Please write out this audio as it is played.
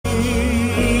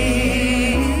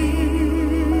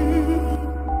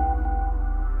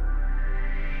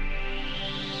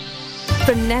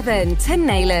Nevern to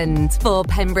Neyland for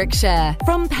Pembrokeshire.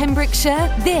 From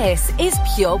Pembrokeshire, this is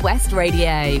Pure West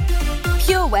Radio.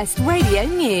 Pure West Radio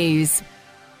News.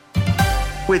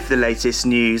 With the latest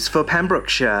news for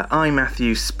Pembrokeshire, I'm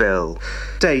Matthew Spill.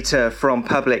 Data from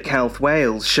Public Health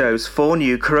Wales shows 4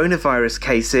 new coronavirus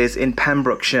cases in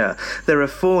Pembrokeshire. There are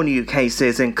 4 new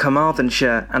cases in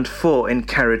Carmarthenshire and 4 in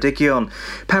Ceredigion.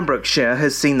 Pembrokeshire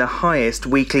has seen the highest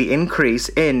weekly increase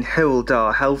in Hywel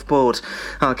Dda Health Board.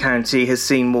 Our county has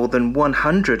seen more than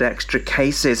 100 extra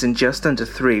cases in just under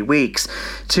 3 weeks.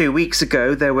 2 weeks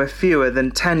ago, there were fewer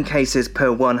than 10 cases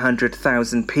per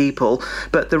 100,000 people,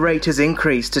 but the rate has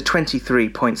increased to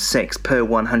 23.6 per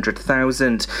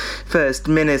 100,000. First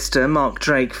Minister Mark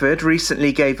Drakeford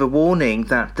recently gave a warning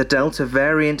that the Delta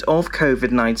variant of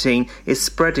COVID-19 is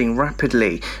spreading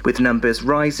rapidly, with numbers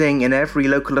rising in every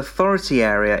local authority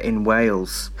area in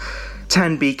Wales.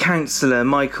 Tenby Councillor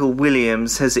Michael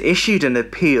Williams has issued an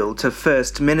appeal to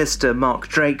First Minister Mark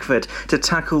Drakeford to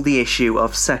tackle the issue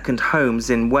of second homes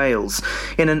in Wales.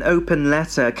 In an open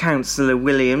letter, Councillor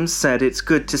Williams said it's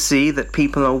good to see that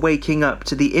people are waking up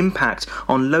to the impact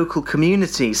on local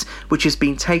communities which has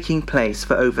been taking place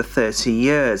for over 30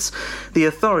 years. The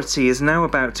authority is now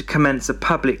about to commence a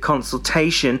public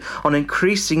consultation on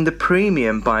increasing the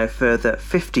premium by a further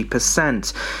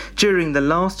 50%. During the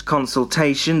last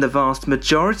consultation, the vast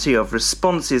majority of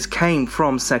responses came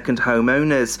from second home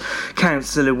owners.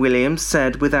 Councillor Williams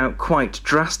said without quite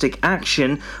drastic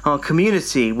action, our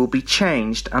community will be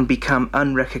changed and become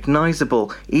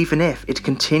unrecognisable, even if it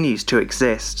continues to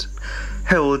exist.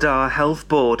 Hywel Dda Health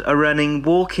Board are running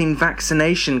walk-in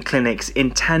vaccination clinics in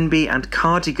Tenby and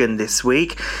Cardigan this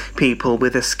week. People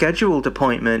with a scheduled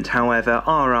appointment, however,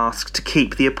 are asked to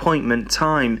keep the appointment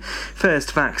time.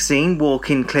 First Vaccine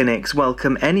walk-in clinics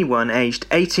welcome anyone aged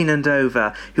 18 and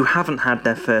over who haven't had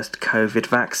their first COVID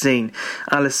vaccine.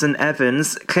 Alison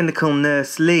Evans, clinical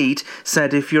nurse lead,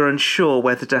 said if you're unsure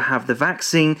whether to have the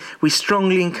vaccine, we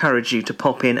strongly encourage you to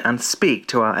pop in and speak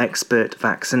to our expert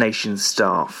vaccination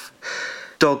staff.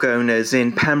 Dog owners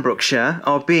in Pembrokeshire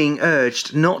are being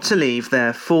urged not to leave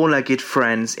their four-legged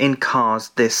friends in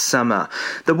cars this summer.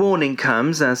 The warning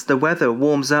comes as the weather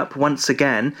warms up once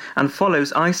again and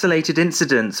follows isolated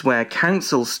incidents where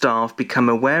council staff become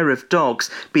aware of dogs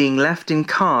being left in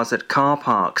cars at car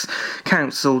parks.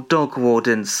 Council dog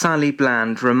warden Sally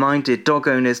Bland reminded dog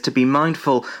owners to be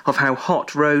mindful of how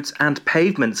hot roads and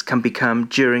pavements can become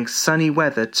during sunny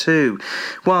weather too.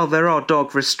 While there are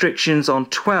dog restrictions on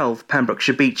 12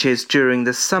 Pembrokeshire beaches during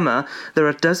the summer, there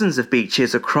are dozens of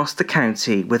beaches across the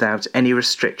county without any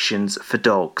restrictions for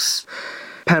dogs.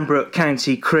 Pembroke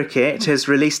County Cricket has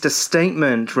released a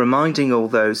statement reminding all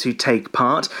those who take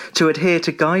part to adhere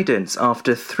to guidance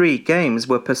after 3 games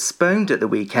were postponed at the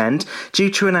weekend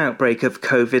due to an outbreak of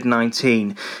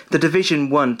COVID-19. The Division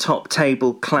 1 top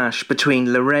table clash between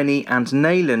Llanrhenny and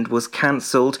Neyland was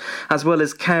cancelled, as well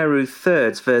as Carew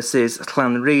thirds versus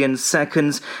Llanrhian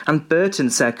seconds and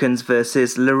Burton seconds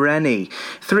versus Llanrhenny.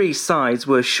 3 sides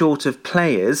were short of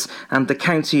players and the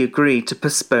county agreed to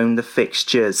postpone the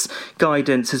fixtures.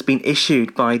 Guidance has been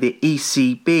issued by the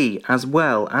ECB as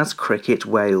well as Cricket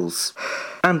Wales.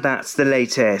 And that's the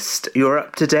latest. You're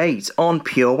up to date on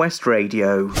Pure West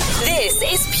Radio. This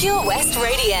is Pure West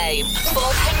Radio for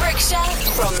Pembrokeshire,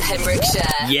 from Pembrokeshire.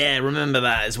 Yeah, remember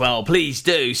that as well. Please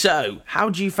do. So, how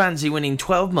do you fancy winning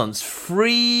 12 months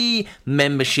free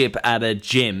membership at a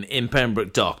gym in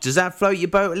Pembroke Dock? Does that float your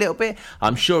boat a little bit?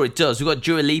 I'm sure it does. We've got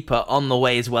Dua Lipa on the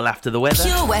way as well after the weather.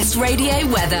 Pure West Radio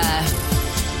weather.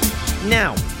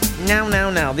 Now,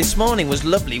 this morning was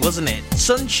lovely, wasn't it?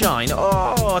 Sunshine.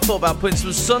 Oh, I thought about putting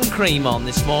some sun cream on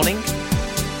this morning.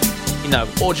 You know,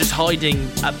 or just hiding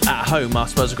at home. I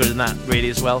suppose I could have done that really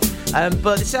as well.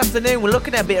 But this afternoon, we're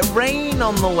looking at a bit of rain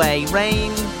on the way.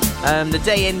 Rain. The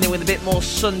day ending with a bit more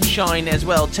sunshine as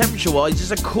well. Temperature-wise,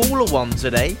 it's a cooler one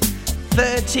today.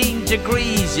 13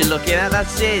 degrees you're looking at,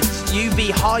 that's it.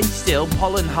 UV high still,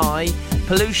 pollen high.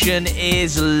 Pollution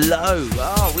is low.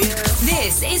 Oh, we're...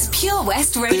 This is Pure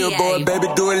West Radio. Billboard, baby,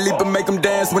 do a leap and make them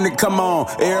dance when they come on.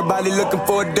 Everybody looking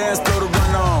for a dance floor to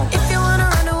run on. If you wanna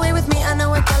run away with me, I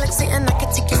know a galaxy and I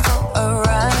can take you for a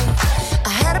ride. I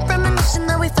had a premonition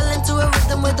that we fell into a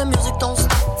rhythm where the music don't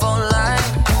stop for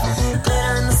life.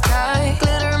 Glitter in the sky,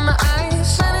 glitter in my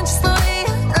eyes, shining just the way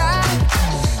you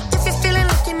like. If you're feeling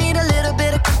like you need a little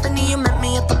bit of company, you met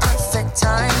me at the perfect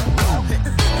time.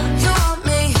 You want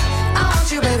me, I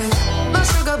want you, baby. My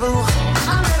sugar boo,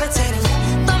 I'm levitating.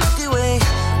 The Milky Way,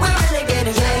 we're really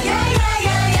getting, yeah, yeah, yeah,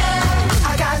 yeah, yeah.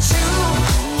 I got you,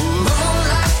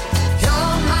 moonlight,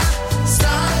 you're my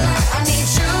starlight. I need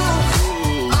you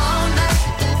all night.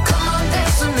 Come on,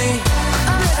 dance with me.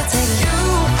 I'm levitating. You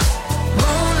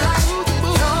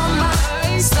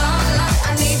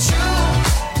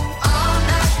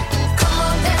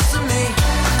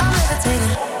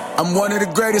I'm one of the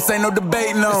greatest, ain't no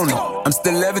debating on it. I'm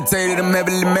still levitated, I'm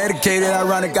heavily medicated.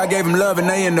 Ironic, I gave him love and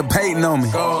they end up hating on me.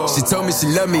 She told me she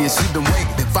loved me and she been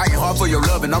waiting. Been fighting hard for your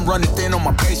love and I'm running thin on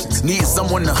my patience. Needing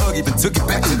someone to hug, even took it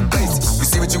back to the basics. You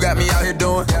see what you got me out here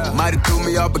doing? Might have threw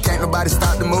me off, but can't nobody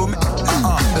stop the movement.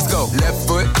 Let's go. Left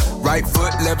foot, right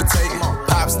foot, levitating.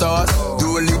 Pop stars,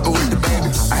 do a leap with the baby.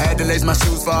 I had to lace my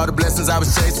shoes for all the blessings I was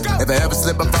chasing. If I ever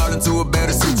slip, I fall into a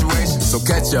better situation. So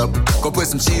catch up, go put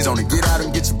some cheese on it, get out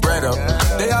and get your bread up.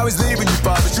 They always leaving you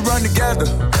far, but you run together.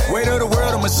 Weight of the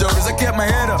world on my shoulders, I kept my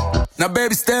head up. Now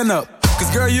baby, stand up,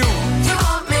 cause girl, you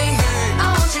want me,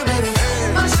 I want you, baby.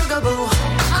 My sugar boo,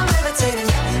 I'm levitating.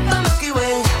 The Milky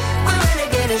Way, we're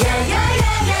renegading. Yeah, yeah,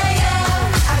 yeah, yeah,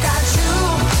 yeah. I got you,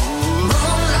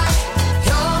 moonlight.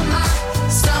 You're my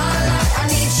starlight.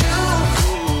 I need you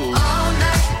all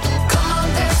night. Come on,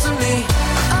 dance with me.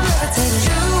 I'm levitating.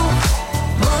 You,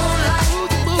 moonlight.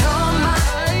 You're my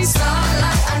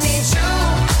starlight. I need you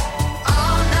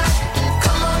all night.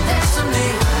 Come on, dance with me.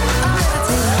 I'm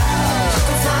levitating. You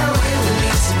can fly away with me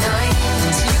tonight.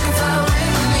 You can fly away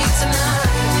with me tonight.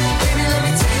 Baby, let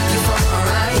me take you for a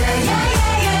ride. Yeah, yeah,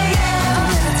 yeah, yeah, yeah. I'm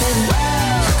levitating.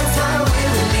 You can fly away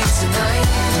with me tonight.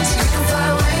 You can fly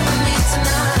away with me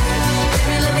tonight.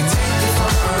 Baby, let me take you for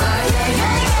a ride. Yeah,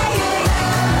 yeah, yeah, yeah,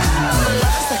 yeah. My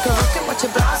love is like a rocket, watch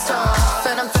it blast off.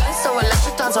 And I'm feeling so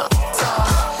electric, dance on top.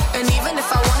 And even if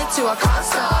I wanted to, I can't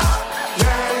stop. Yeah,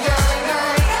 yeah,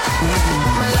 yeah, yeah.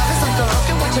 My love is like a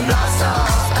rocket, watch it blast off.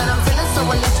 And I'm feeling so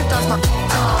electric, dance my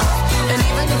off. And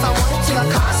even if I wanted to, I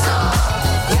can't stop.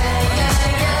 Yeah, yeah,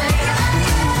 yeah,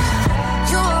 yeah.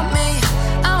 You want me,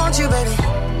 I want you, baby.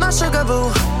 My sugar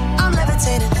boo, I'm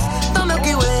levitating. The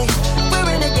Milky Way, we're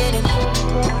renegading.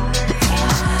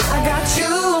 I got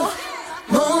you,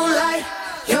 moonlight.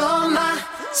 You're my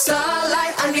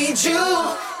starlight. I need you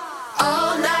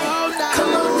all night.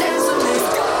 Come on, dance with me.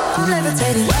 I'm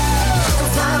levitating. You can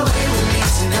fly away with me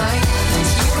tonight.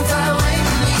 You can fly away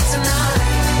with me tonight.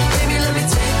 Baby, let me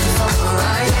take you for a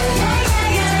ride. Yeah,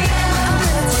 yeah, yeah, yeah. I'm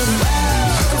levitating.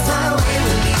 You can fly away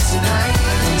with me tonight.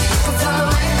 You can fly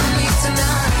away with me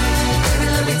tonight. Baby,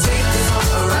 let me take you for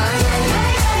a ride. Yeah,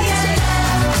 yeah, yeah,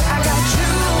 yeah. I got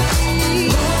you,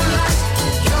 moonlight.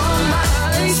 You're my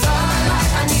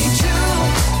starlight. I need you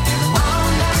all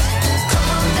night. Come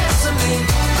on, dance with me.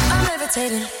 I'm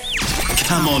levitating.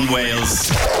 Come on, Wales.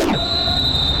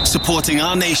 Supporting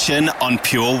our nation on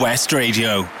Pure West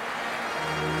Radio.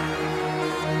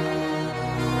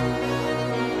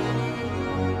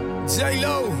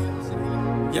 J-Lo,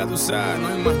 ya tú sabes, no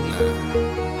hay más nada.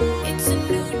 It's a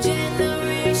new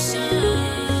generation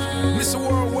Mr.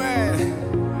 Worldwide,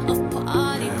 of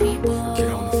party people. get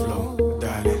on the floor,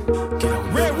 darling, get on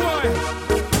the Red one.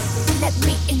 Let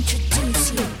me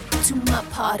introduce you to my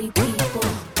party people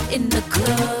in the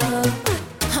club.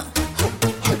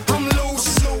 I'm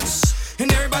loose,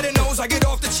 and everybody knows I get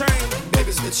off the train. Baby,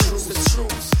 it's the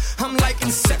truth. I'm like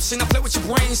Inception, I play with your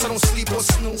brain, so don't sleep or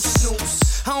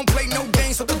snooze. I don't play no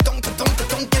games, so don't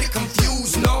get it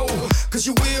confused, no. Cause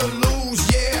you will lose,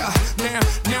 yeah.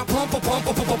 Now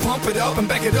pump it up and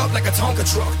back it up like a Tonka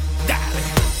truck. Darling.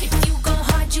 If you go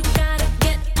hard, you gotta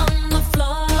get on the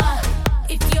floor.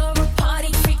 If you're a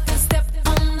party freak, then step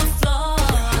on the floor.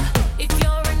 If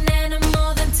you're an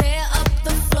animal, then tear up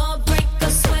the floor. Break a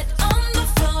sweat on the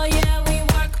floor, yeah, we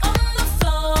work on the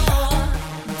floor.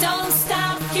 Don't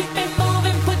stop, keep it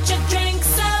moving, put your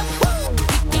drinks up.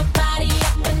 Pick your body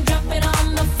up and drop it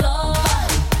on the floor.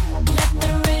 Let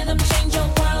the rhythm change your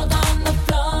world on the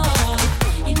floor.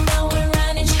 You know we're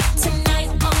running tonight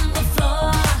on the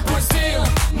floor.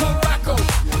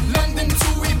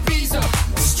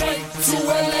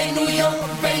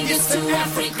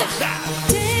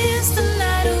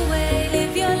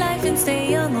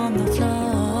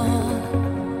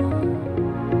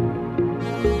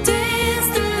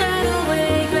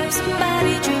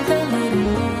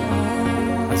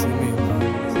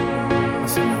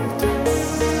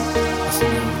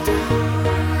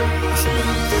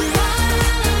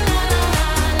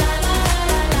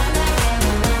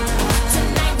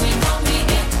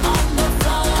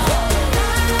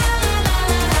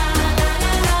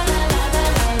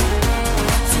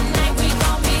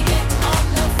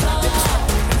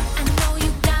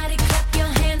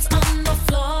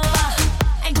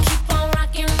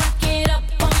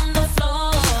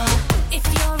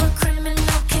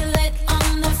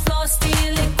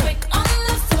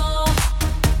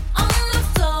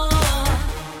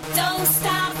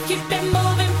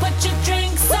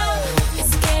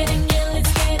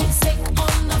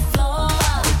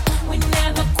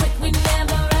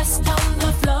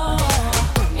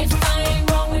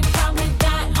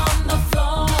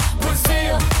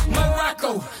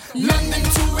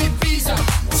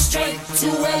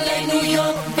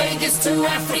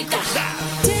 Africa.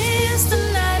 Dance the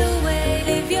night away,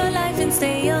 live your life and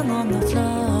stay young on the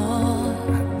floor.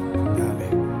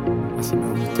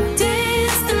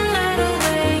 Dance the night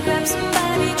away, grab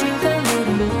somebody, drink a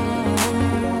little more.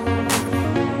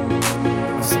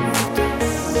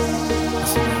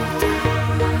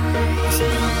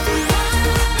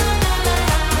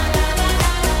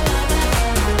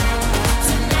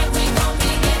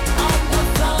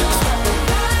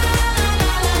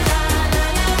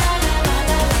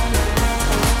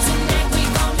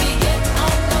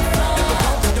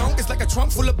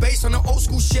 Trunk full of bass on an old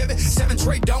school Chevy, 7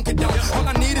 tray Donkey Donk. All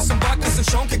I need is some vodka, some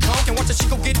Shonky Conk, and watch a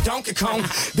chico get Donkey Kong.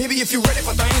 Baby, if you ready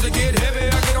for things to get heavy,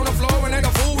 I get on the floor and act a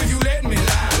fool if you let me.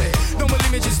 Lie. Don't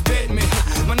believe me, just bet me.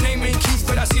 My name ain't Keith,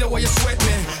 but I see the way you sweat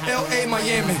me. L.A.,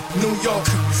 Miami, New York,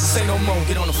 say no more,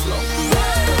 get on the floor.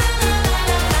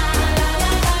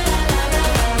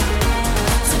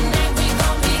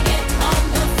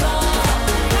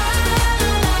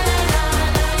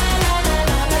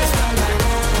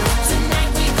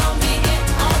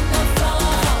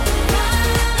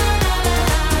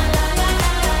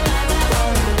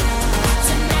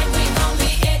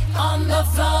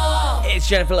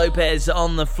 Jennifer Lopez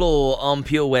on the floor on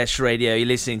Pure West Radio. You're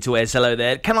listening to Es Hello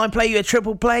There. Can I play you a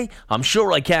triple play? I'm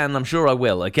sure I can. I'm sure I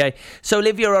will, okay? So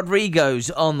Olivia Rodrigo's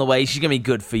on the way. She's going to be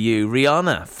good for you.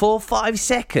 Rihanna, 4-5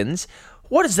 seconds.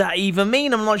 What does that even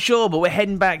mean? I'm not sure, but we're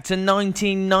heading back to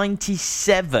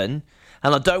 1997.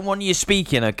 And I don't want you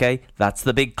speaking, okay? That's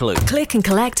the big clue. Click and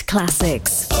collect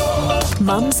classics.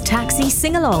 Mum's taxi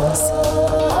sing-alongs.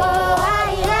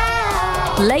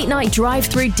 Late night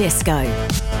drive-through disco.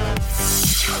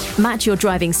 Match your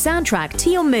driving soundtrack to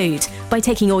your mood by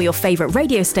taking all your favourite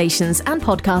radio stations and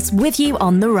podcasts with you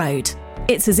on the road.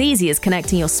 It's as easy as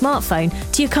connecting your smartphone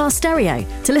to your car stereo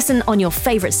to listen on your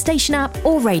favourite station app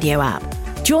or radio app.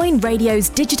 Join radio's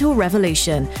digital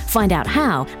revolution. Find out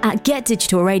how at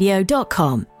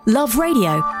getdigitalradio.com. Love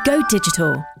radio, go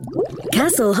digital.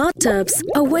 Castle Hot Tubs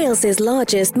are Wales's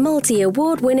largest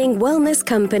multi-award-winning wellness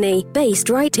company based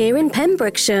right here in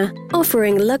Pembrokeshire,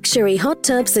 offering luxury hot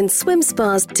tubs and swim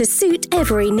spas to suit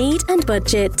every need and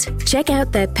budget. Check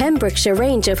out their Pembrokeshire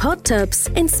range of hot tubs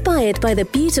inspired by the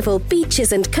beautiful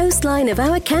beaches and coastline of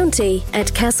our county at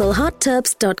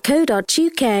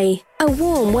castlehottubs.co.uk. A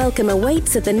warm welcome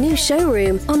awaits at the new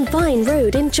showroom on Vine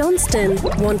Road in Johnston.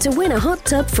 Want to win a hot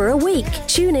tub for a week?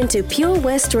 Tune into Pure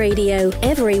West Radio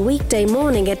every weekday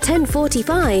morning at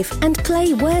 10:45 and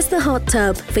play Where's the Hot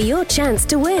Tub for your chance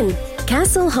to win.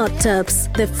 Castle Hot Tubs,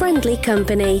 the friendly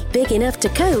company, big enough to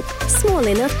cope, small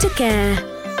enough to care.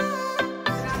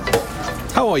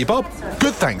 How are you, Bob?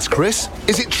 Good, thanks, Chris.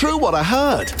 Is it true what I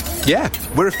heard? Yeah,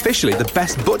 we're officially the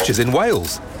best butchers in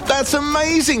Wales. That's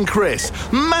amazing, Chris.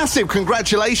 Massive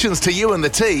congratulations to you and the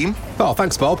team. Oh,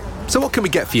 thanks, Bob. So what can we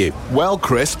get for you? Well,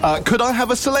 Chris, could I have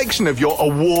a selection of your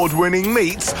award-winning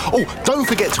meats? Oh, don't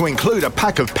forget to include a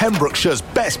pack of Pembrokeshire's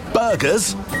best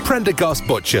burgers. Prendergast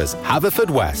Butchers,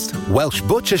 Haverfordwest, Welsh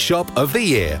Butcher Shop of the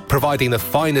Year, providing the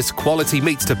finest quality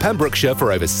meats to Pembrokeshire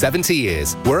for over 70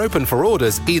 years. We're open for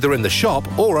orders either in the shop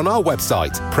or on our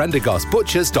website,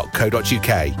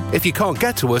 prendergastbutchers.co.uk. If you can't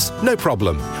get to us, no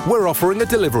problem. We're offering a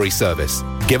delivery service.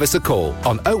 Give us a call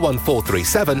on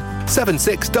 01437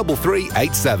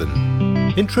 763387.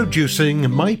 Introducing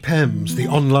MyPems, the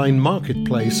online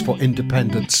marketplace for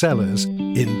independent sellers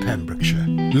in Pembrokeshire.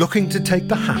 Looking to take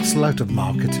the hassle out of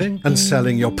marketing and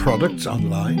selling your products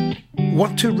online?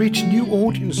 Want to reach new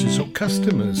audiences or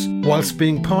customers whilst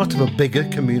being part of a bigger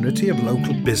community of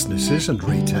local businesses and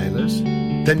retailers?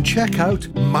 Then check out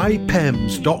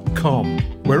mypems.com.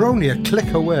 We're only a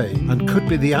click away and could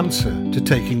be the answer to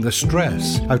taking the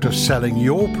stress out of selling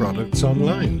your products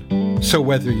online. So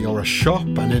whether you're a shop,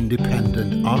 an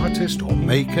independent artist or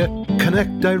maker,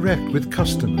 connect direct with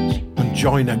customers and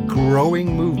join a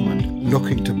growing movement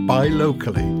looking to buy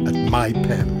locally at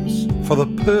MyPems. For the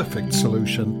perfect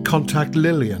solution, contact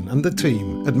Lillian and the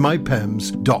team at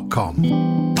mypems.com.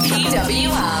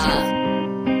 PWR.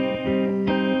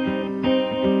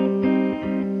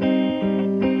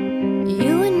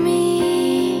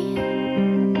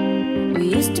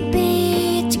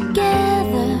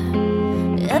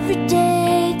 Every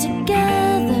day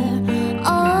together,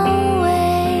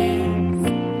 always.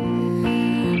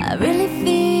 I really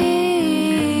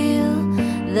feel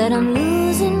that I'm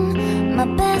losing my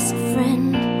best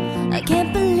friend. I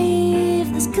can't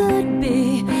believe this could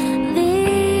be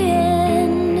the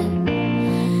end.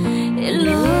 It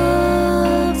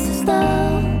looks as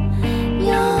though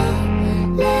you're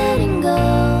letting go,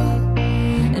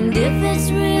 and if it's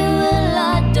real, well,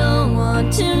 I don't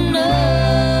want to know.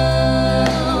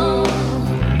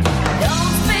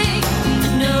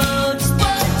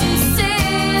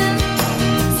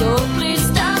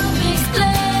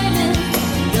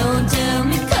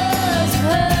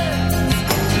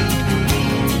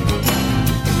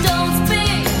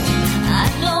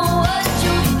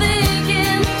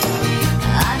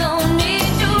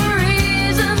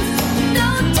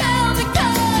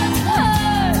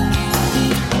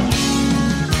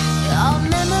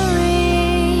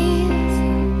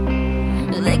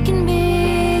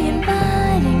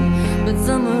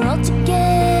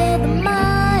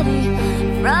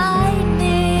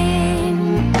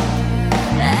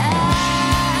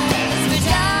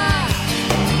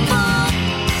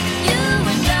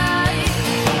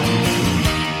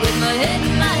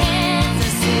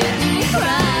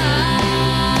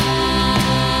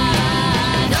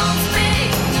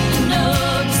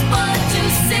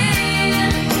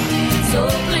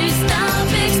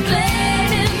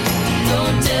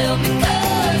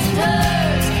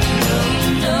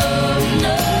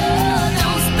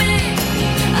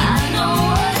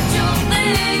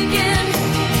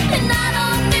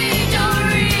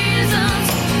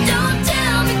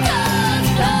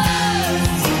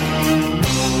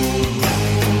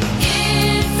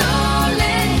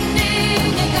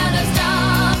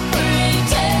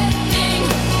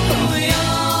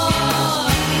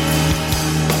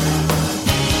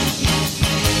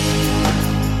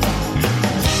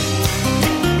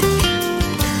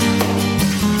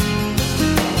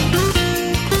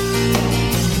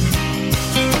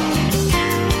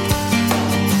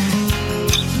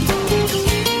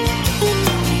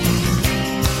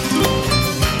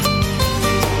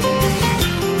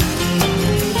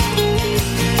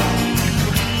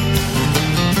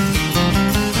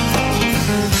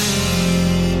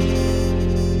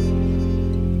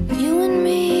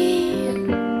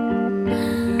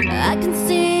 can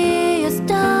see us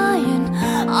dying.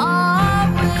 Are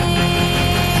we?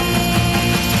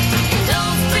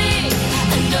 Don't speak,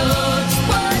 I know just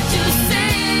what you're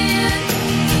saying.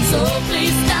 So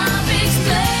please stop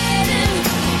explaining.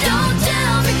 Don't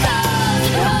tell me 'cause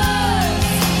it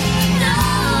hurts. No,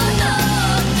 no,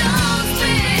 don't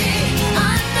speak.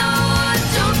 I know what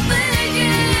you're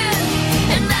thinking,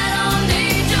 and I don't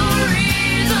need your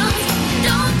reasons.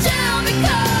 Don't tell me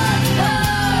 'cause it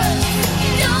hurts.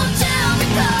 Don't tell me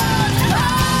 'cause it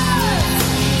hurts.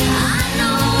 I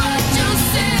know what you're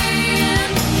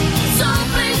saying, so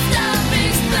please stop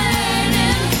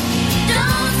explaining.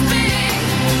 Don't speak,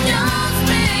 don't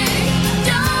speak,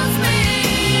 don't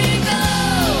speak.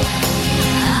 Oh,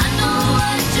 I know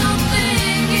what you're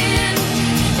thinking,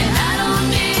 and I don't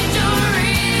need your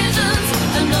reasons.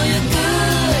 I know you're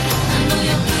good, I know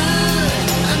you're good,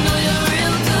 I know you're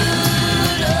real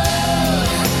good.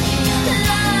 Oh,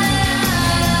 la la la.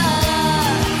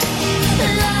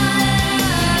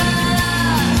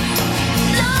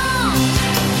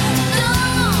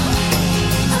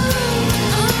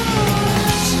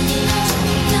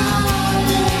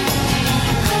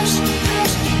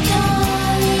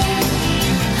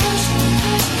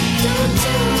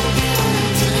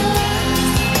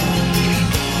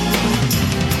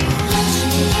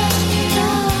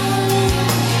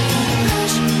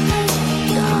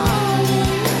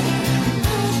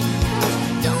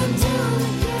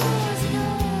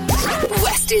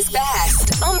 West is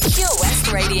best on Pure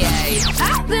West Radio.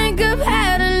 I think I've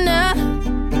had enough.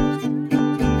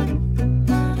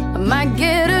 I might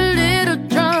get a little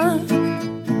drunk.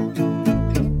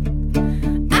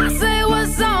 I say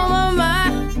what's on my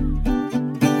mind.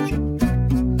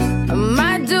 I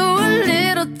might do a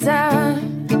little time.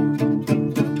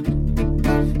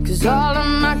 'Cause all of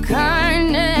my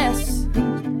kindness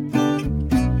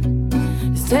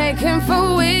is taken for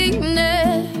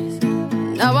weakness.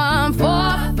 Now I'm 4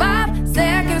 or 5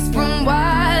 seconds from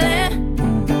wildin',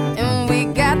 and we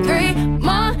got 3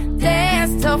 more days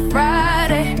till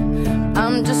Friday.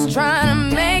 I'm just trying to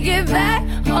make it back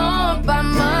home by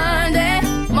Monday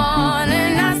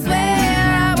morning. I swear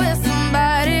I wish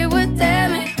somebody would tell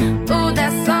me, ooh,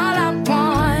 that's all I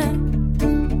want.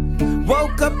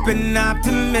 Woke up an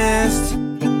optimist.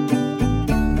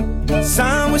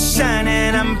 Sun was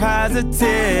shining, I'm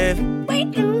positive.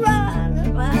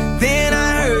 Then I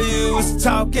heard you was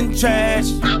talking trash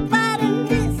about a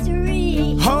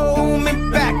mystery. Hold me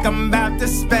back, I'm about to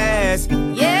spaz.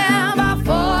 Yeah, I'm about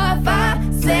 4 or 5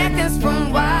 seconds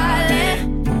from wildin',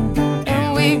 and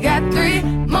we got 3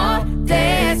 more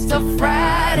days till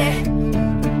Friday.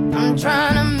 I'm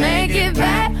trying to make it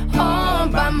back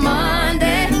home by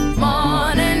Monday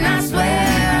morning. I swear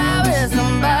I wish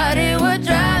somebody would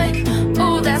drive me.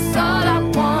 Ooh, that's all I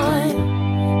want.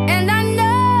 And I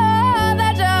know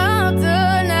that you're home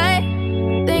tonight,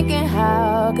 thinking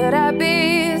how could I be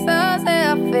so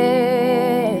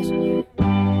selfish?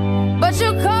 But you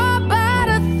called about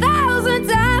 1,000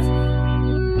 times,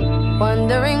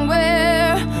 wondering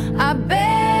where I've been.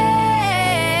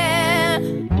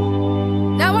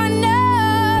 Now I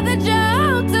know that you're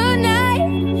home tonight,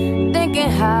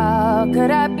 thinking how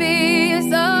could I be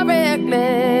so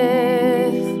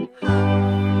reckless?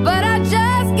 But I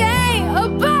just can't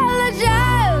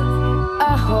apologize.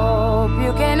 I hope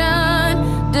you can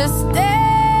understand.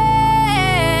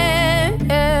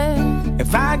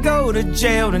 If I go to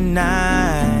jail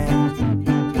tonight,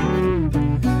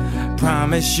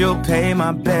 promise you'll pay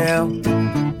my bill.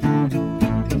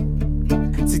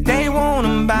 See, they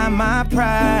wanna buy my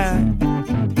pride,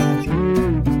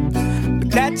 but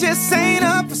that just ain't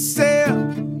up for sale.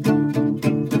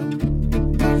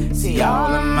 See,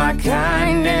 all of my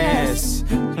kindness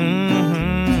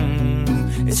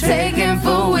is taken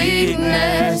for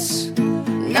weakness.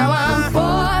 Now I'm 4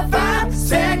 or 5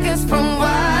 seconds from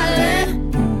wildin',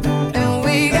 and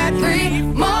we got 3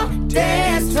 more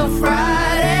days till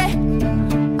Friday.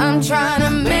 I'm trying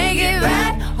to make it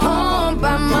back home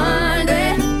by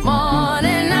Monday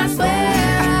morning. I swear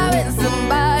I wish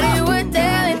somebody would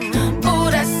tell me, ooh,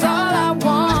 that's all I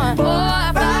want. 4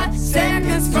 or 5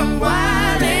 seconds from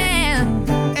wildin',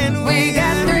 and we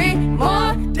got 3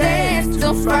 more days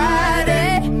till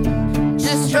Friday.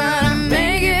 Just trying to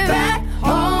make it back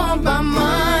home by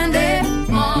Monday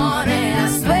morning. I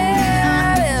swear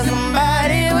I wish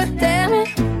somebody would tell me,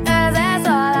 'cause that's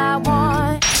all I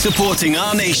want. Supporting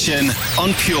our nation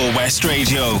on Pure West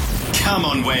Radio. Come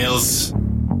on, Wales.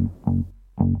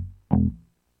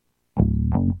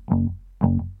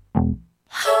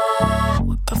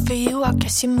 But for you, I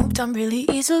guess you moved on really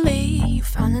easily. You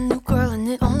found a new girl and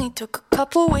it only took a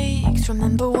couple weeks.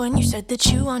 Remember when you said that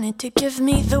you wanted to give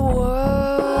me the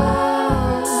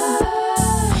world?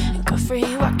 And good for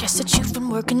you, I guess that you've been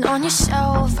working on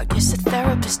yourself. I guess the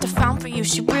therapist I found for you,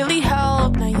 she really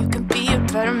helped. Now you can be a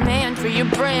better man for your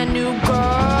brand new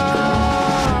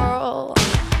girl.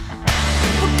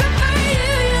 Well, good for you,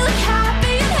 you look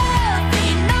happy and healthy,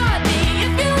 not me,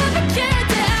 if you ever cared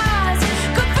to ask.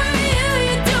 Good for you,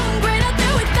 you're doing great out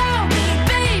there without me,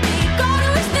 baby. God, I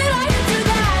wish that I could do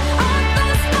that. I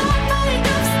lost my mind,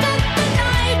 I've spent the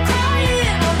night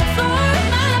crying on the floor of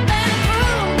my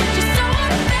bedroom. But you're so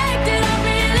unaffected, I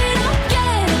really don't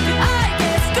get it. But I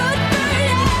guess good for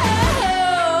you.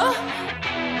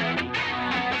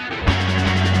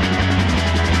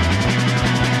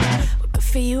 Good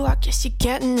for you, I guess you're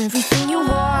getting everything you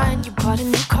want. You bought a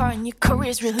new car and your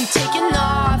career's really taking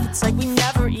off. It's like we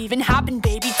never even happened,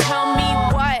 baby. Tell me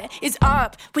what is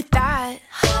up with that.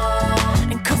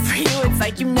 And good for you, it's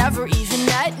like you never even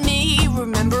met me.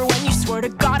 Remember when you swore to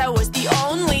God I was the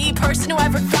only person who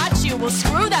ever got you? Well,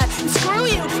 screw that and screw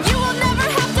you. You will never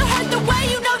have to hurt the way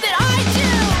you know that I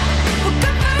do. Well,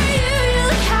 good for you, you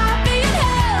look happy and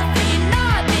healthy,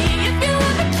 not me, if you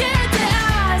ever cared to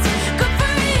ask. Good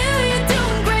for you, you're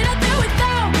doing great out there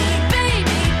without me,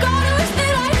 baby. God, I wish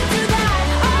that I could do that. I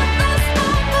lost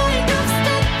my mind, I've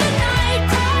spent the night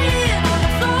crying on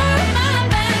the floor of my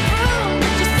bedroom.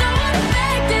 But you're so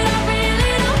unaffected, I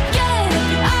really don't get it.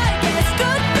 But I guess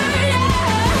good for you.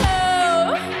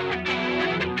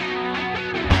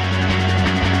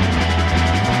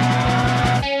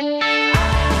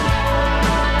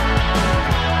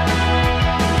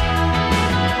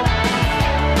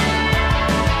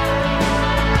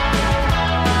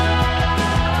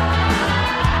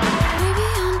 Maybe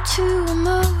I'm too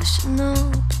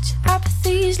emotional, but your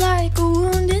apathy's like a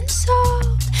wounded soul.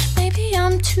 Maybe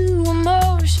I'm too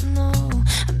emotional,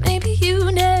 and maybe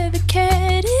you never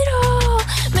cared at all.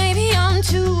 Maybe I'm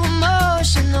too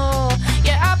emotional,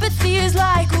 your apathy is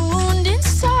like a wounded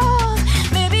soul.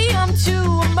 Maybe I'm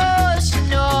too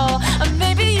emotional, and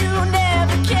maybe you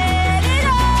never cared at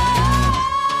all.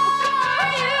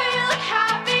 You look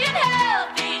happy and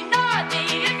healthy, not me,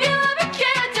 if you ever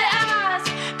cared to ask.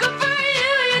 Good for you,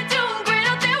 you're doing great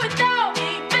out there without me,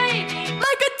 baby.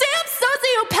 Like a damn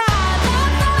sociopath, I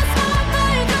lost my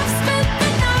mind, I've spent the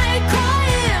night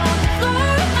crying on the floor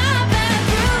of my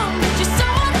bedroom. But you're so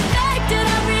unaffected, I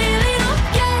really don't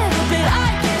get it. But I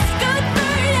guess good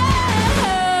for you.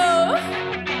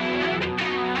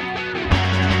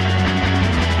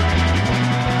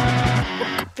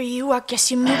 Good for you, I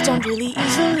guess you moved on really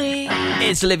easily.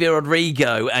 It's Olivia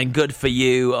Rodrigo and Good For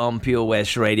You on Pure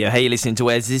West Radio. Hey, you're listening to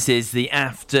Wes. This is the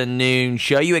afternoon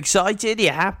show. You excited?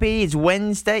 You happy? It's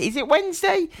Wednesday. Is it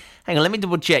Wednesday? Hang on, let me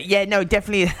double check. Yeah, no,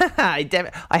 definitely.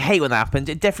 I hate when that happens.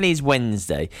 It definitely is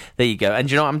Wednesday. There you go. And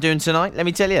do you know what I'm doing tonight? Let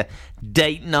me tell you.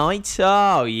 Date night.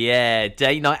 Oh, yeah,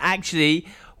 date night. Actually,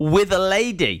 with a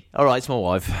lady. All right, it's my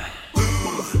wife.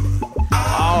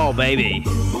 Oh, baby.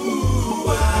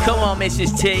 Come on,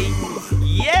 Mrs. T.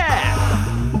 Yeah.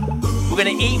 We're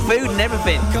going to eat food and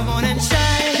everything. Come on and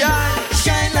shine, shine,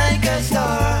 shine like a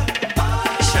star.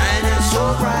 Shining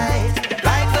so bright,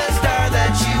 like the star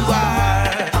that you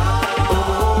are.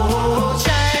 Oh,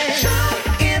 shine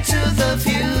into the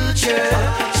future,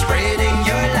 spreading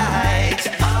your light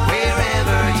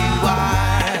wherever you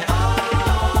are.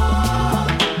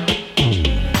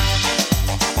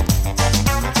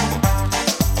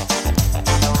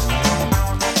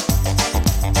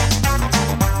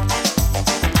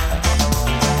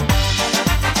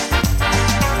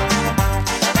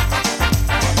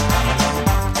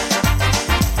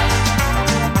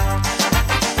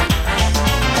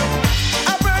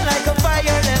 I burn like a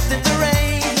fire left in the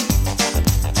rain.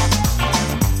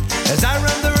 As I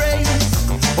run the race,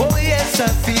 oh yes, I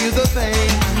feel the pain.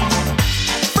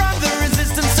 From the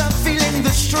resistance, I'm feeling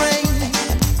the strain.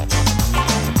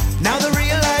 Now the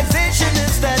realization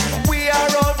is that we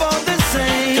are all born the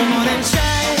same. Come on and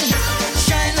shine,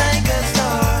 shine like a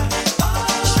star.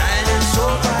 Shining so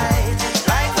bright,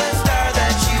 like the star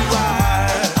that you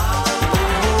are.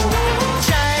 Oh,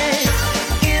 shine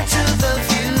into the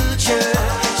future,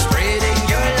 spreading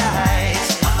your light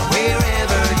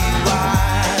wherever you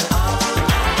are.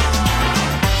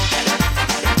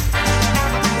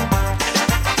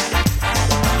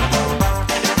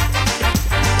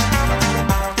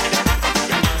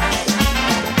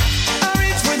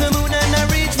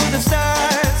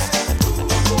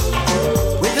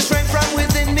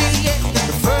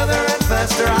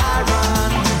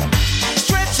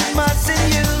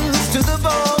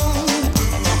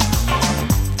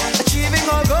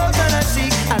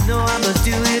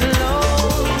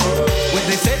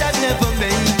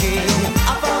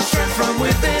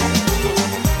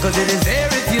 'cause it is there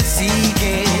if you seek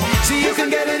it. So you can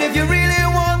get it if you really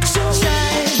want to.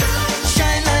 Shine,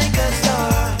 shine like a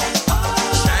star,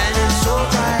 shining so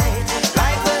bright,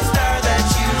 like the star that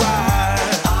you are.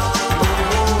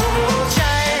 Oh,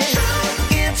 shine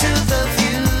into the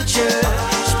future,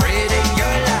 spreading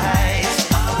your light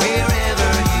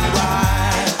wherever you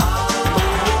are.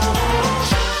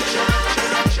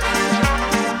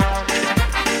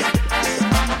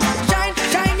 Shine,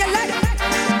 shine your light.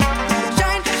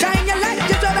 Shine, shine your light.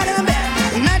 Just over the bed.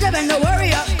 Not even the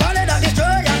warrior. Call it a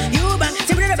destroyer. You man,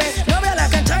 simply the best. Nobody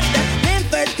can touch that. Name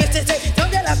first, kiss it, say.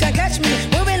 Nobody can catch me.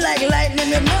 Moving like lightning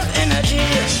with no energy.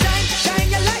 Shine, shine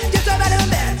your light. Just over the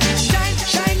bed. Shine,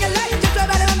 shine your light. Just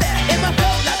over the bed. In my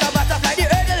flow like a butterfly, the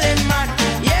hurdling man.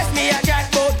 Yes, me a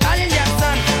jackboat, Alan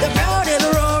Jackson. The crowd is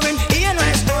roaring. Ian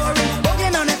my story.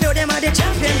 Walking on the field, them are the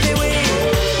champions they win.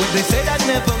 Well, they say that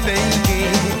never make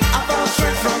it. I found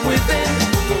strength from within,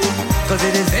 'cause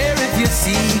it is there if you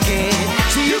seek it.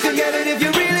 So you can get it if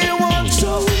you really want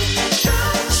to.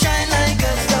 Shine like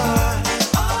a star,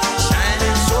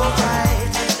 shining so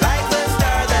bright, like the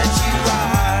star that you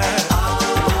are.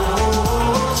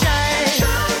 Oh, shine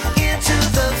into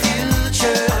the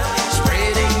future,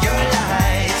 spreading your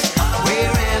light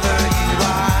wherever you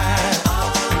are.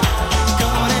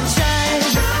 Come on and shine,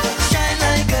 shine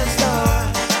like a star,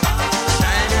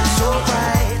 shining so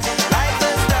bright, like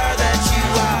the star that you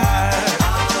are.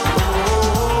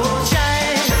 Oh,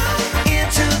 shine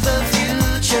into the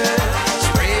future,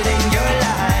 spreading your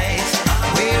light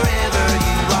wherever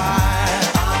you are.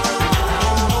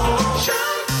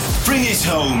 Bring it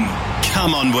home.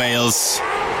 Come on, Wales.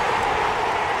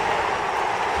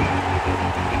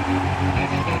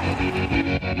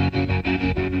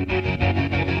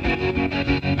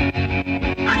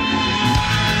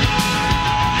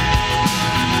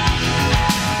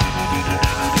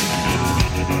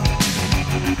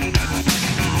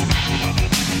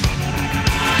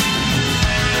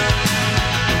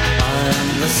 I'm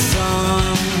the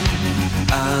sun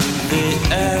and the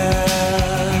air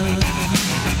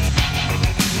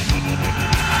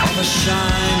of a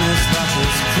shyness that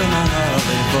is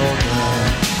criminally vulgar.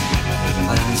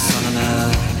 I am the sun and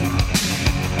air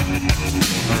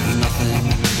of nothing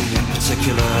in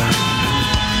particular.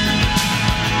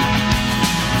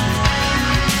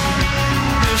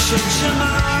 You should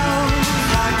know,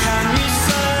 how can you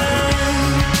say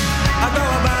I go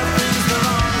about things the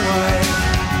wrong way?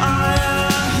 I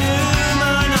am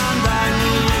human and I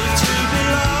need to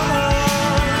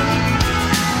belong,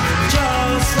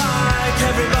 just like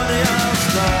everybody else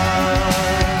does.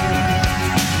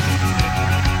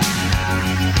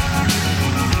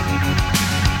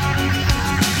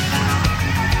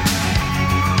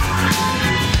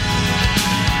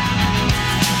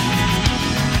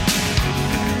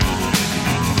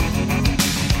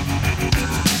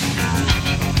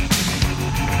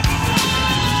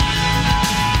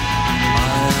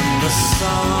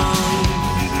 Sun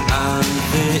and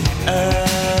the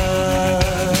air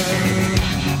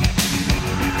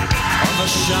of a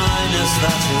shyness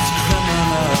that is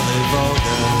criminally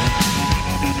vulgar.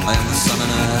 I am the sun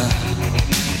and air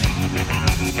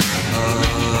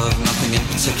of nothing in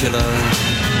particular.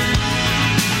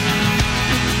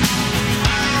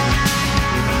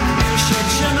 Should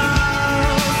you know,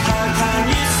 how can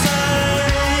you say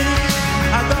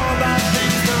I go about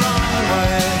things the wrong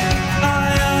way?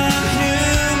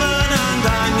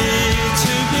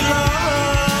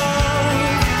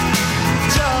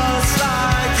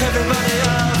 Everybody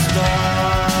else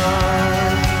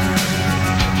does.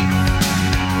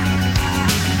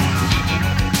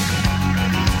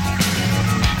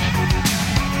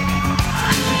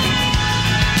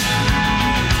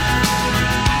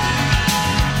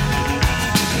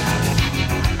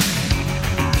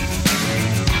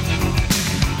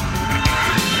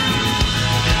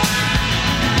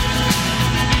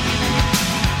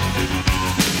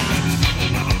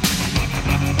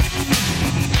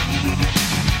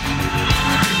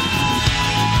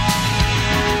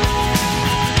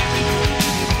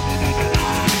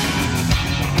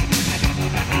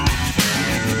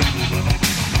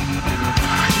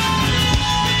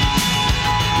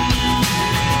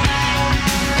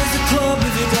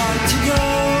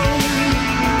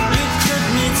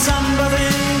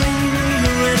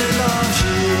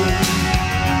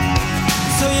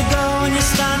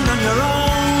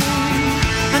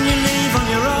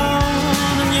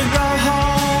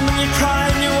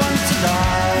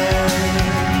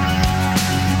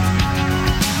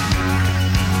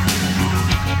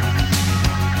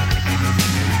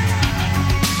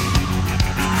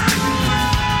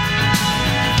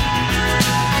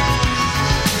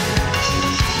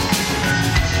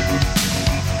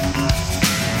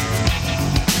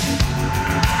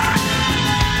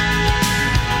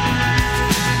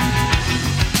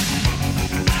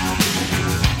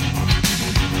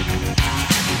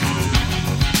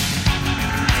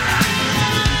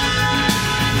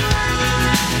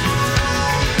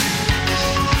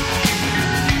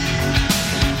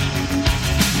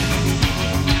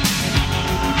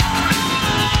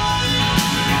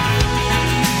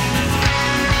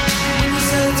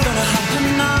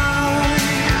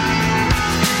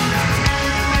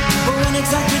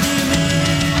 exactly do you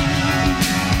mean?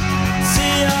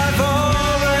 See, I've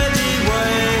already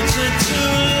waited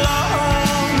too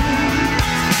long,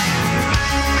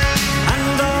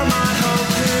 and all my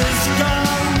hope is gone.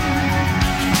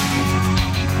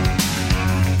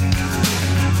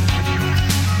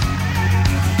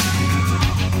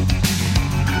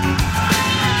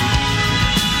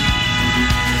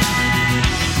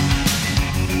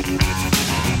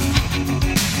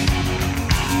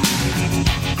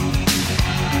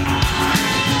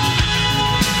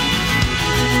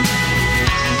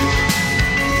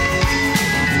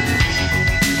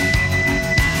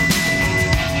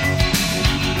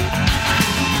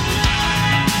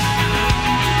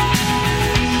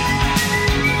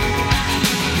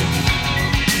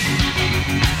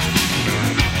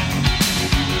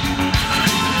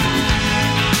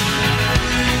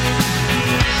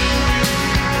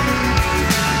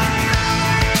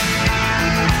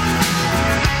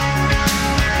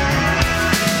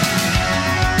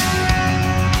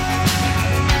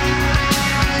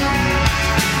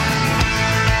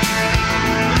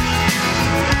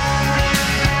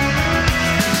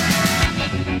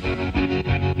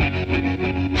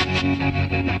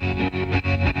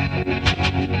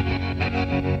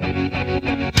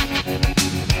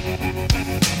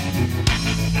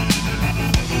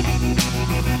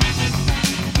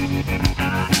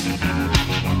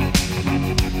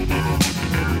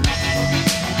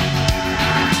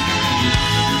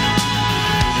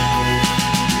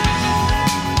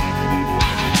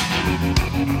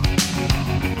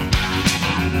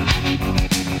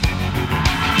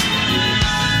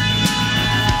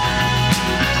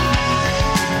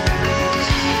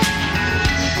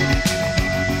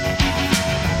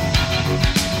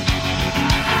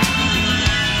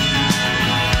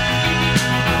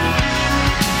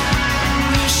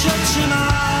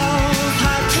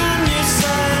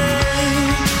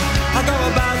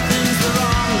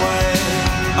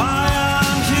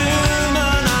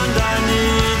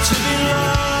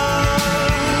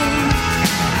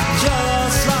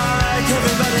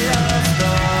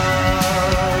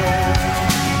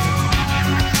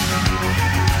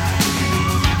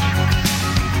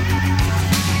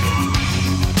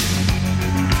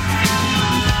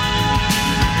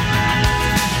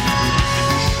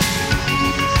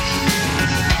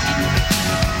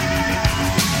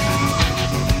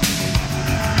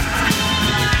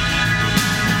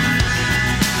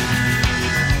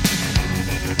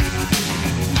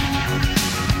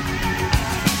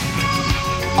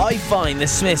 I find the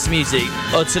Smiths' music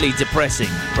utterly depressing.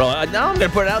 Right, now I'm going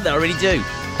to put it out there, I really do.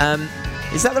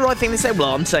 Is that the right thing to say?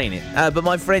 Well, I'm saying it. But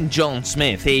my friend John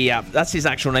Smith, that's his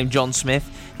actual name, John Smith.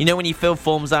 You know when you fill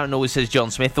forms out and always says John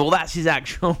Smith? Well, that's his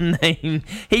actual name.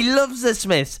 He loves the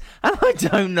Smiths, and I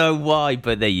don't know why,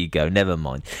 but there you go. Never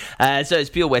mind. So it's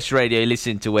Pure West Radio.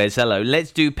 Listen to Wes. Hello.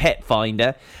 Let's do Pet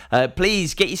Finder.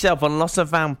 Please get yourself on Lost and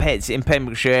Found Pets in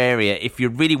Pembrokeshire area if you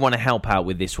really want to help out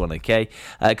with this one, okay?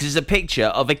 Because it's a picture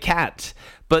of a cat,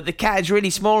 but the cat is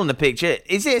really small in the picture.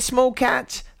 Is it a small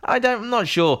cat? I'm not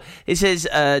sure. It says,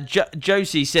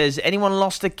 Josie says, anyone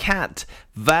lost a cat?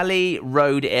 Valley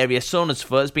Road area,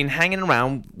 Saundersfoot, has been hanging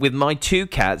around with my two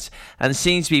cats and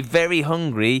seems to be very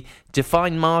hungry,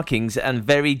 defined markings and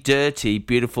very dirty,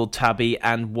 beautiful tabby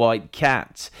and white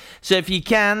cats. So if you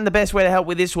can, the best way to help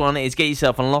with this one is get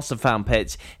yourself on Lost and Found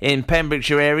Pets in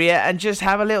Pembrokeshire area and just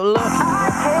have a little look.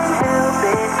 I can't help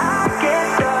it, I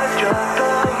get starstruck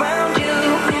around you.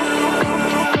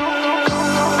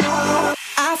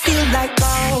 I feel like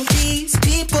all these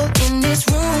people in this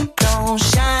room don't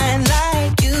shine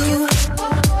like you.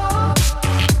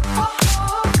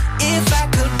 If I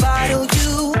could bottle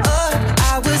you up,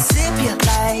 I would sip you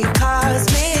like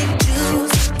cosmic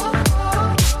juice.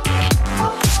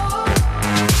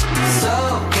 So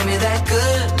give me that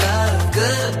good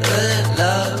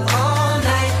love all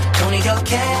night. Don't need your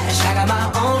cash, I got my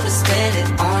own to spend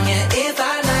it on you if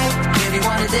I like. If you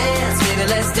wanna dance, baby,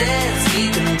 let's dance. We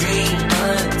can dream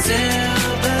until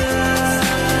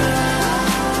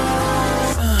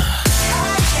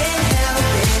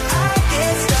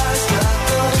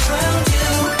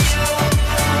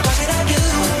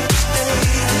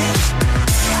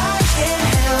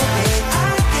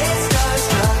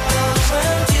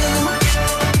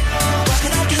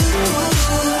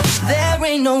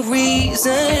no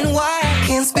reason why I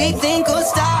can't speak, think, or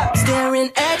stop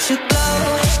staring at your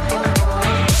glow.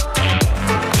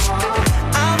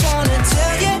 I wanna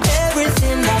tell you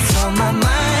everything that's on my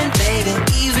mind, baby,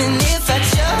 even if I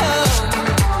choke.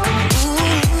 Ooh,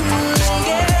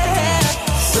 yeah.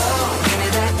 So give me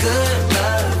that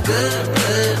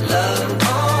good love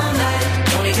all night.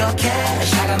 Don't need your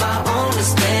cash, I got my own to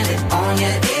spend it on you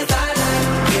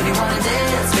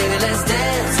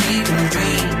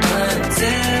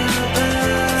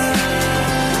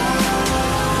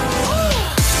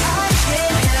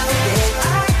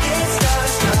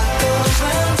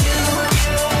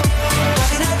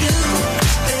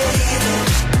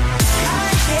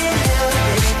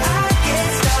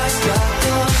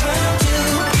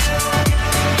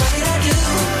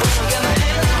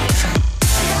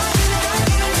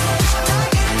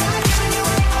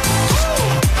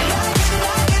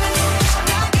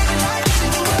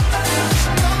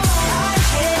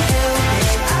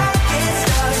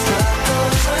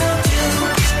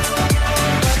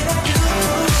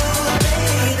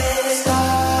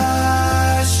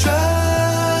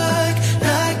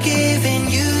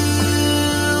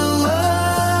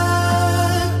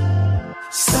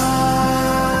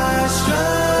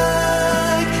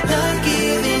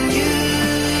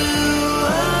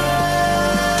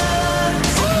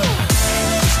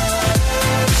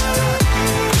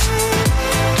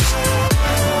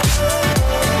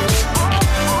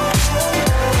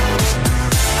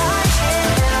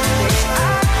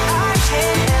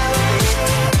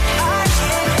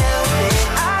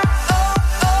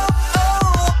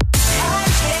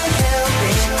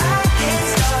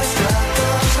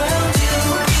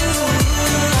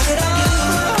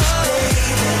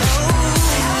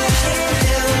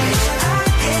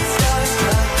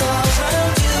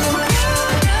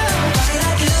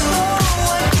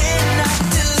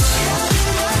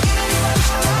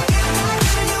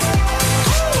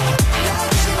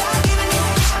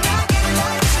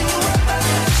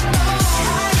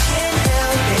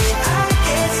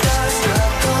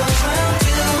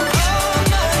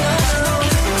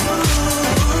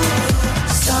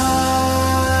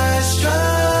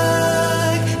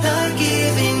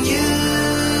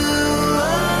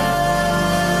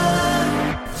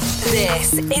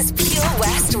This is Pure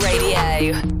West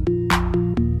Radio.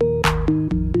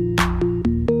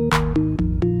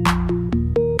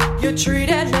 You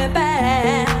treated me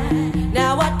bad.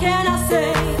 Now what can I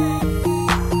say?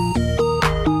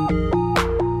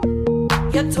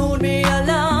 You told me you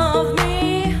love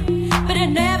me, but it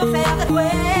never felt that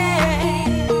way.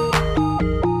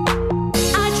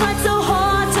 I tried so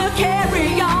hard to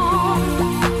carry on,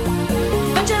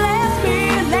 but you left me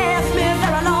there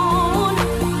alone.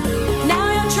 Now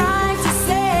you're trying to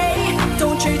say,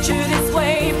 don't treat you this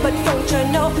way, but don't you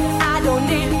know I don't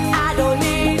need your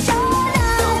love.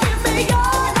 Don't give me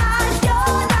your life,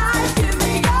 give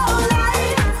me your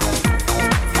life.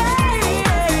 Hey,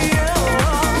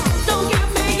 don't give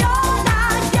me your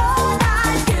life,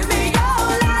 give me your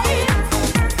life.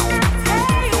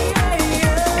 Hey,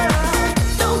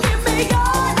 don't give me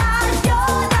your life,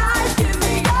 give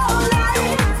me your life. Hey, don't give me your life, give me your life.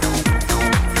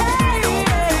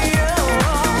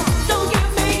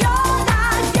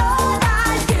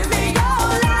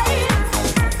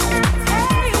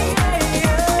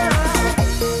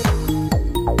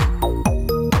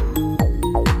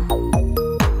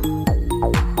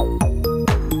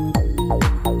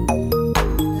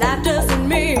 Life doesn't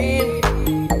mean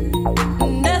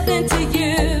nothing to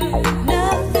you,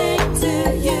 nothing to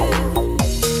you.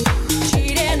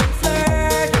 Cheating and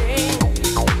flirting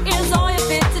is all you're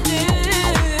fit to do.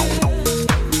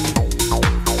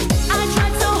 I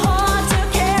tried so hard to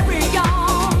carry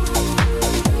on,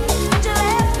 but you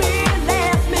left me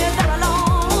there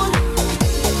alone.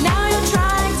 Now you're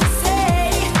trying to say,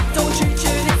 don't treat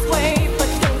you this way, but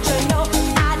don't you know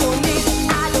I don't need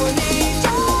your love.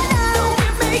 Don't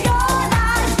give me your life, give me your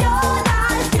life. Hey, don't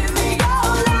give me your life, give me your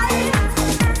life.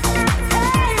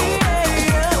 Hey,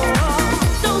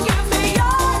 don't give me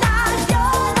your life,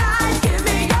 give me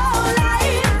your life. Hey, don't give me your life, give me your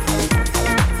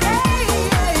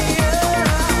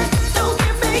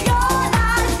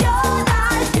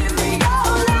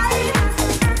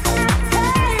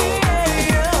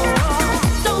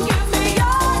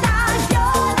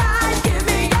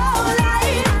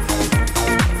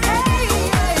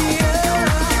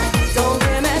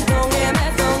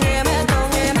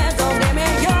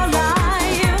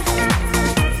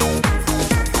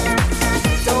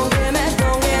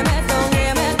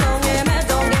life.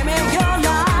 Don't give me your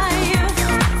life.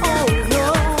 Oh no.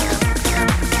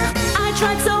 I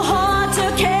tried so hard to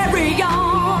carry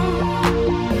on,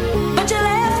 but you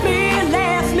left me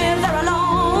there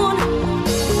alone.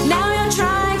 Now you're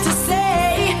trying to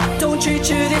say, don't treat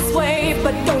you this way,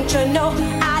 but don't you know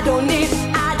I don't need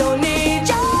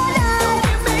your love.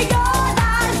 Give me your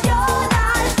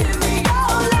life, give me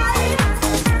your life.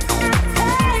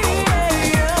 Hey,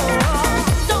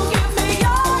 don't give me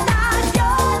your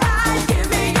life, give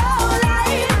me your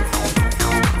life.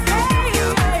 Hey,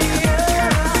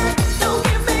 don't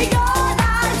give me your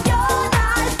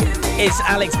life, give me. It's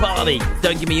Alex Barley.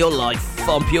 Don't give me your life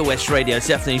on Pure West Radio. It's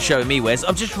definitely showing me, Wes.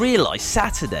 I've just realised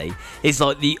Saturday is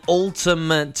like the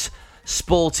ultimate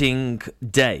sporting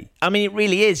day. I mean, it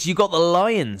really is. You got the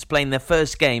Lions playing their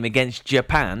first game against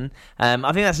Japan. I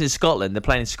think that's in Scotland. They're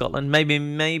playing in Scotland. Maybe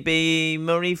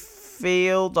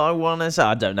Murrayfield, I want to say.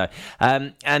 I don't know.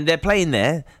 And they're playing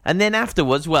there. And then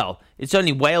afterwards, well, it's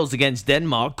only Wales against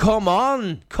Denmark. Come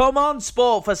on,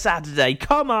 sport for Saturday.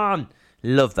 Come on.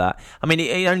 Love that. I mean,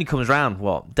 it only comes round,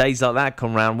 days like that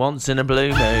come round once in a blue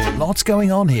moon. Lots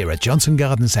going on here at Johnson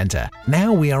Garden Centre.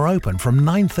 Now we are open from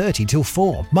 9:30 till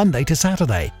 4, Monday to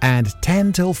Saturday, and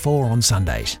 10 till 4 on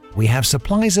Sundays. We have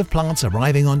supplies of plants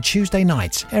arriving on Tuesday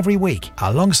nights every week,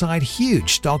 alongside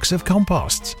huge stocks of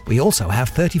composts. We also have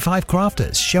 35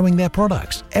 crafters showing their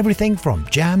products, everything from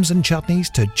jams and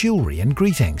chutneys to jewellery and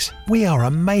greetings. We are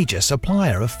a major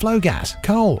supplier of flow gas,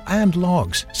 coal and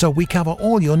logs, so we cover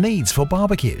all your needs for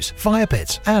barbecues, fire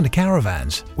pits and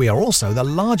caravans. We are also the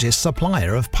largest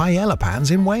supplier of paella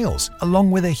pans in Wales,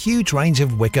 along with a huge range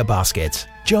of wicker baskets.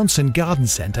 Johnson Garden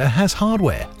Centre has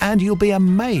hardware, and you'll be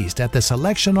amazed at the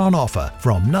selection on offer,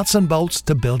 from nuts and bolts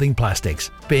to building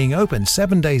plastics. Being open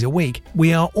 7 days a week,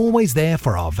 we are always there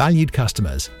for our valued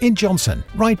customers. In Johnson,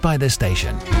 right by the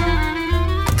station.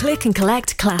 Click and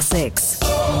collect classics.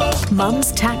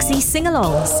 Mum's taxi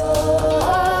sing-alongs.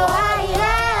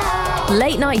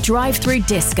 Late night drive-through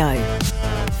disco.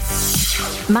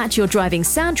 Match your driving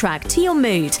soundtrack to your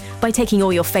mood by taking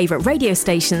all your favourite radio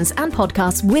stations and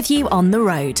podcasts with you on the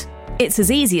road. It's as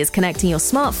easy as connecting your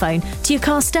smartphone to your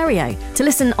car stereo to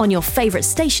listen on your favourite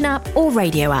station app or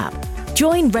radio app.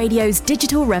 Join radio's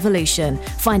digital revolution.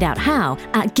 Find out how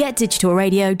at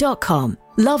getdigitalradio.com.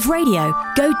 Love radio.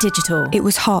 Go digital. It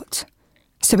was hot,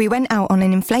 so we went out on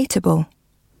an inflatable.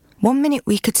 1 minute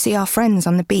we could see our friends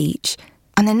on the beach,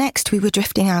 and the next we were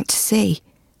drifting out to sea.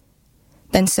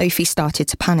 Then Sophie started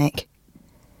to panic.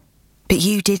 But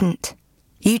you didn't.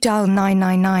 You dialed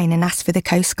 999 and asked for the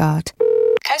Coast Guard.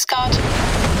 Coast Guard.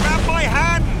 Grab my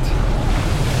hand!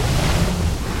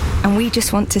 And we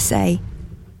just want to say,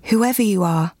 whoever you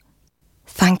are,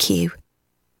 thank you.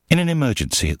 In an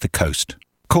emergency at the coast,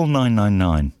 call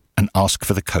 999 and ask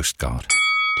for the Coast Guard.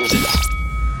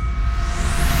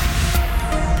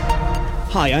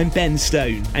 Hi, I'm Ben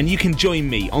Stone, and you can join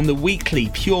me on the weekly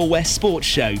Pure West Sports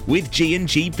Show with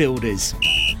G&G Builders.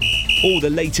 All the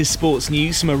latest sports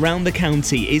news from around the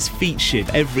county is featured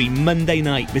every Monday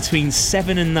night between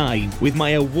 7 and 9 with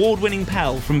my award-winning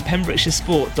pal from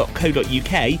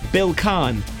PembrokeshireSport.co.uk, Bill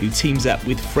Kahn, who teams up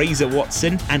with Fraser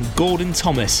Watson and Gordon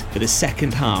Thomas for the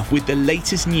second half with the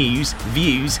latest news,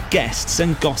 views, guests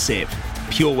and gossip.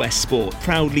 Pure West Sport,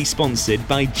 proudly sponsored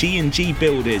by G&G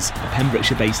Builders, a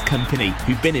Pembrokeshire-based company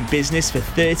who've been in business for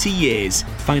 30 years.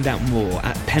 Find out more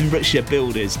at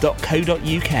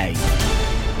PembrokeshireBuilders.co.uk.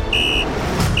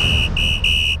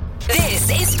 This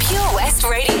is Pure West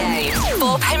Radio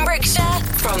for Pembrokeshire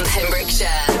from Pembrokeshire.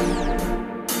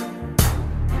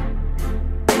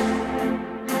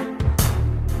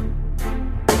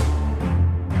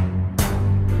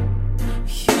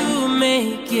 You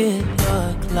make it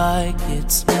look like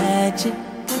it's magic,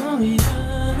 oh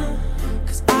yeah.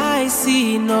 'Cause I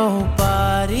see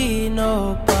nobody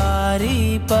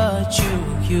but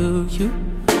you.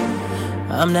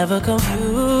 I'm never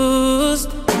confused.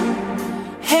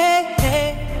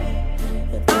 Hey,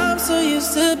 and I'm so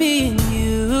used to being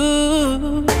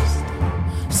used.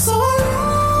 So I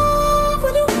love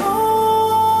when you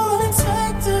call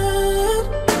unexpected.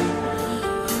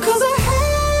 'Cause I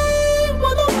hate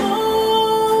when the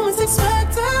moment's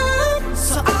expected.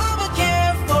 So I'ma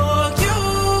care for you.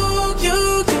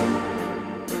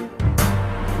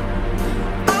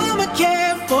 I'ma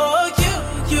care for you.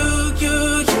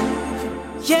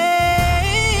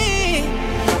 Yeah.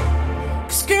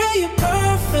 'Cause girl, you're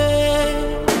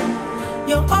perfect.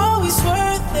 You're always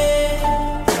worth it.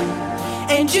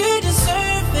 And you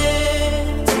deserve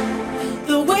it.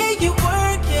 The way you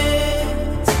work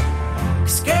it.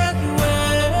 'Cause girl, you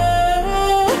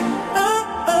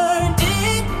earned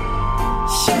it.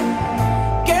 Yeah.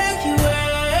 Girl, you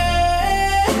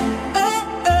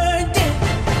earned it.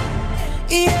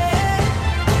 Yeah.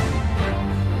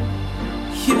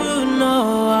 You know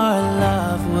our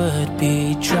love would be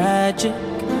tragic.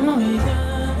 Oh,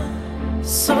 yeah.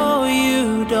 So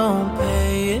you don't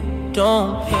pay it.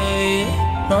 No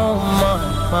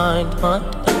mind.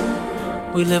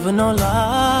 We live in no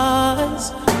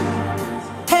lies.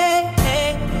 Hey,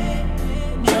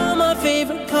 you're my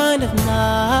favorite kind of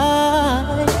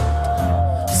night.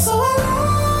 So I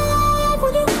love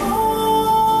when you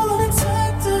call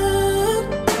unexpected.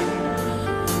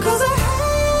 'Cause I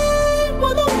hate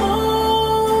when the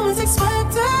moment's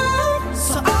expected.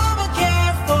 So I'ma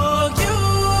care for you.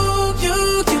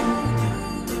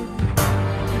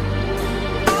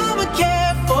 I'ma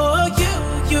care for you.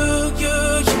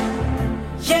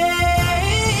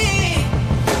 Yeah.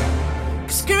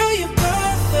 'Cause girl, you're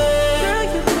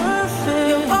perfect.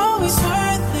 You're always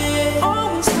worth it.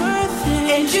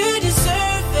 And you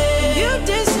deserve it.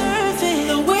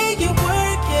 The way you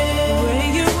work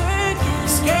it.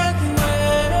 'Cause girl, you earned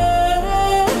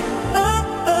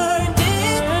it.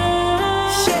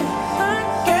 Yeah.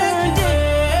 Girl, you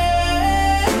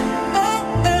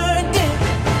earned it.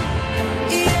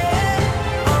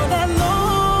 Yeah. All that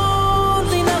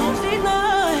lonely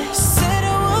night. Said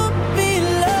it would be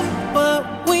love, but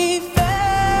we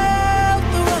felt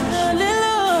the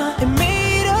rush. It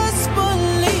made us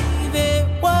believe it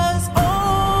was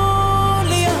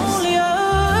only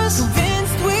us.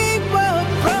 Convinced we were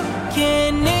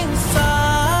broken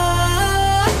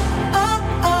inside.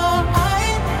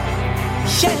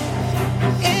 Yeah,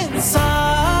 inside.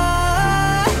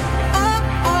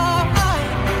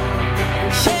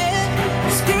 Yeah,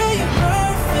 'cause girl, you're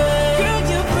perfect.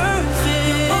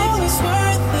 Always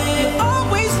worth it.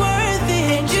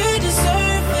 And you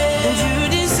deserve it.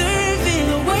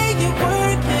 The way you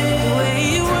work it.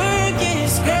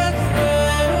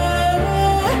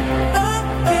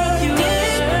 'Cause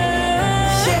girl, you did.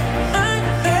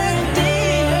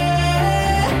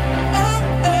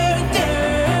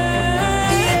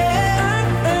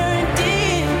 Yeah, earned it.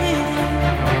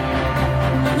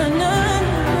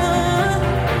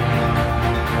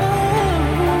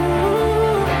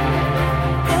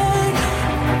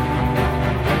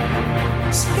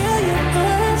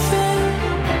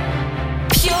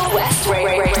 Pure West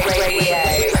Radio.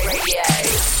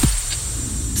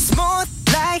 Smooth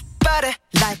like butter,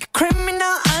 like a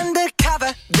criminal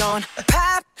undercover. Don't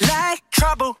pop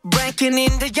looking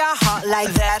into your heart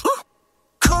like that.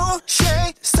 Cool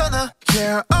shade stunner,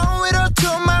 yeah, owe it all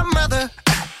to my mother.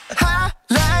 High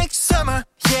like summer,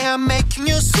 yeah, I'm making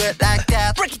you sweat like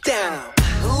that. Break it down.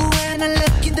 Ooh, when I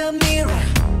look in the mirror,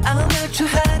 I'm not too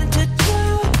hard to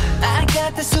do. I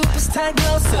got the superstar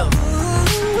glow, so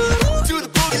ooh, to the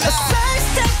boogie line. A side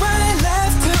step right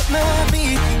left to my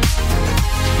beat.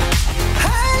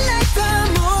 I like the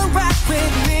moon rock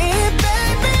with me,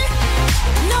 baby.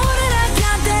 Know that I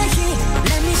got that heat.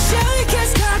 Let me show you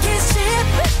 'cause talk is cheap.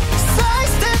 Side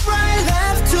step right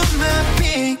left to my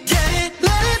beat. Get it,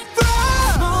 let it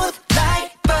roll. Smooth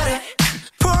like butter.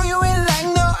 Pour you in like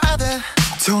no other.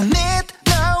 Don't need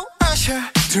no usher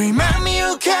to remind me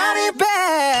you got it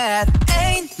bad.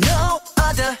 Ain't no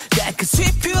other that could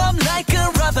sweep you up like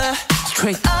a rubber.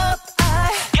 Straight up,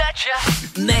 I gotcha,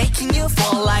 making you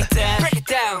fall like that. Break it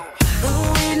down.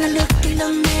 Ooh, when I look in the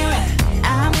mirror,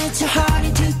 I'm at your heart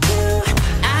into two.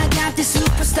 I got the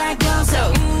superstar glow,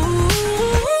 so ooh,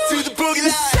 to the boogie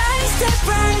line. Side step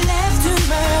right left to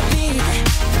my beat.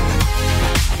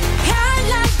 I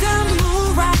like the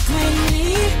moon rock with me,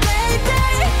 baby.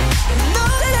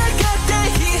 Know that I got that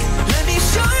heat. Let me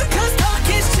show you 'cause talk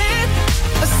is cheap.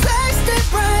 A side step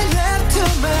right left to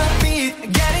my beat.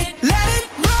 Get it, let it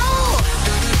roll.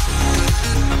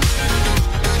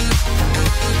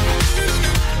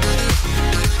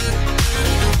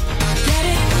 Get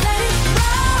it, let it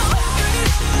roll.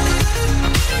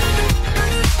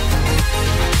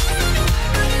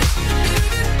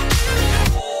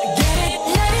 Get it,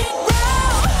 let it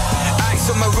roll. Ice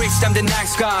on my wrist, I'm the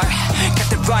nice guy. Got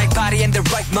the right body and the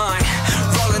right mind.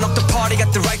 Rolling up the party,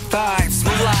 got the right vibes.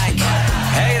 Move like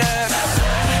haters.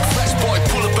 Fresh boy,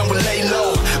 pull up and we lay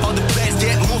low. All the players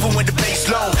get moving with the bass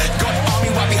low. Got the army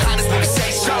right behind us when we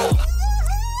say so.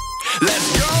 Let's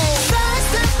go. Side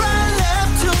step right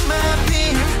left to my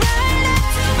beat. Right up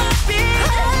to my beat.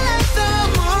 I like the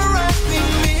moon rock with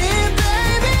me,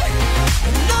 baby.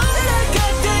 Know that I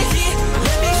got that heat.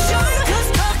 Let me show you 'cause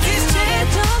talk is cheap.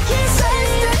 Side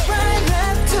step right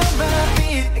left to my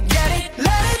beat. Get it,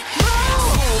 let it roll.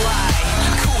 Cool light,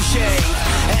 cool shade,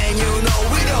 and you know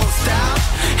we don't stop.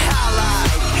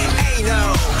 Highlight, ain't no,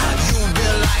 you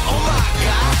been like, oh my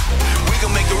god. We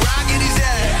gon' make it rock in his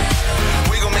head.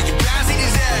 We gon' make it bounce in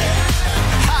his head.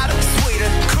 Hotter,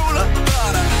 sweeter, cooler,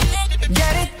 butter.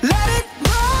 Get it, let it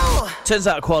roll. Turns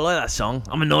out I quite like that song.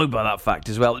 I'm annoyed by that fact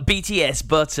as well. BTS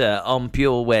Butter on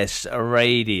Pure West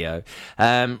Radio.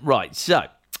 Right, so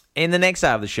in the next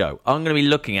hour of the show, I'm going to be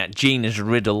looking at Gina's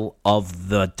riddle of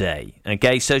the day.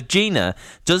 Okay, so Gina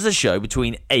does the show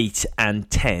between 8 and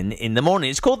 10 in the morning.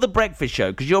 It's called The Breakfast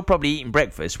Show because you're probably eating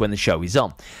breakfast when the show is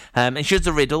on. And she does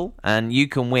a riddle, and you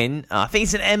can win, I think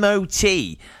it's an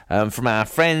MOT from our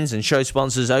friends and show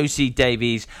sponsors, OC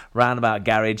Davies Roundabout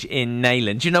Garage in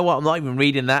Neyland. Do you know what? I'm not even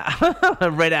reading that.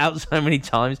 I've read it out so many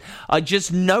times. I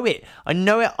just know it. I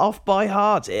know it off by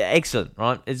heart. Excellent,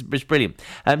 right? It's brilliant.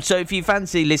 So if you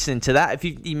fancy listening to that,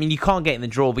 you can't get in the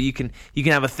draw, but you can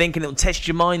have a think and it'll test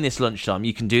your mind this lunchtime.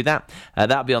 You can do that.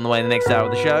 That'll be on the way in the next hour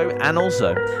of the show. And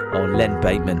also, Len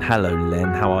Bateman. Hello,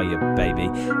 Len. How are you, baby?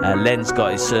 Len's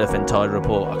got his surf and tide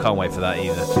report. I can't wait for that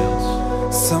either.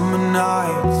 Summer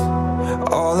nights,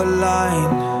 all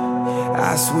aligned,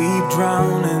 as we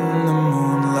drown in the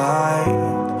moonlight.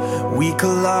 We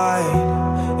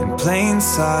collide in plain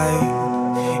sight.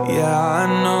 Yeah, I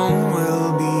know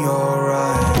we'll be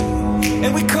alright.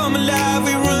 And we come alive,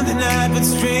 we run the night with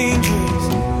strangers.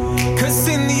 'Cause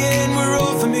in the end we're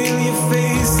all familiar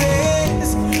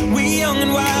faces. We young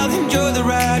and wild, enjoy the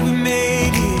ride, we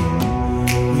made it.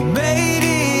 We made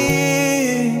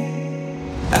it.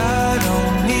 I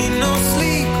don't need no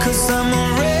sleep, 'cause I'm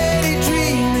already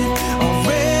dreaming,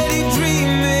 already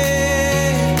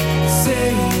dreaming.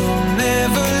 Say you'll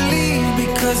never leave,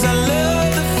 because I love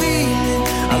the feeling,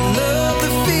 I love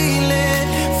the feeling.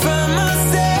 Find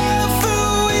myself a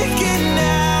wicked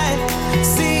night,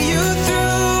 see you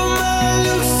through my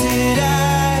lucid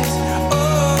eyes.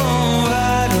 Oh,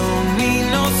 I don't need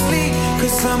no sleep,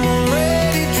 'cause I'm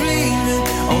already dreaming,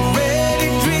 already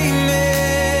dreaming.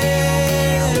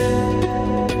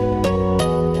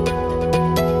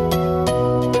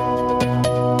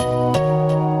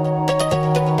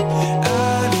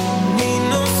 I don't need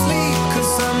no sleep,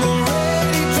 'cause I'm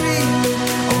already dreaming,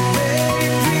 already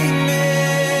dreaming.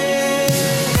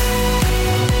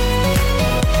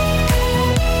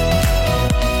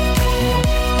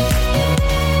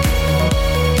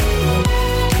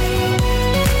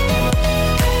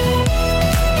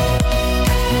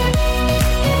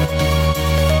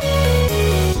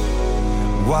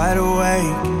 Wide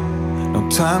awake, no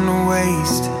time to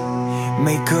waste.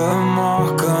 make a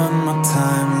mark on my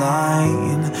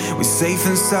timeline. We're safe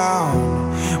and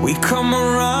sound, we come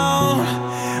around.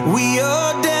 We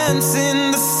are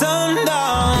dancing the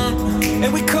sundown,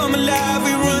 and we come alive,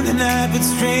 we run the night with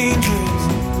strangers.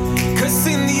 'Cause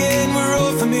in the end we're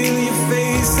all familiar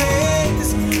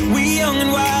faces. We young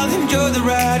and wild, enjoy the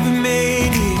ride, we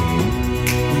made it.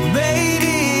 We made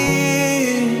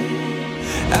it.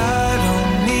 I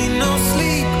don't need no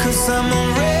sleep, 'cause I'm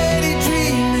already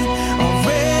dreaming,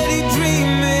 already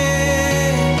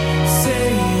dreaming. Say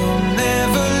you'll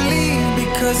never leave,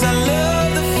 because I love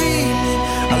the feeling,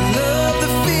 I love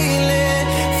the feeling.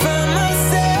 Find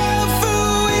myself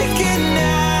awake at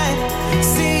night,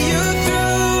 see you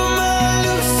through my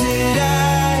lucid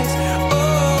eyes.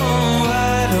 Oh,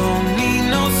 I don't need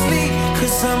no sleep,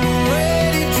 'cause I'm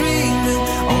already dreaming,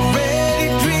 already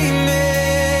dreaming.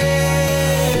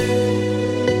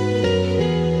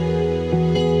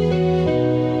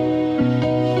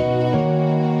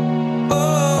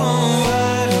 Oh,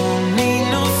 I don't need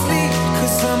no sleep,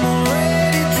 'cause I'm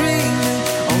already dreaming,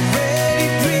 already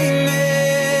dreaming.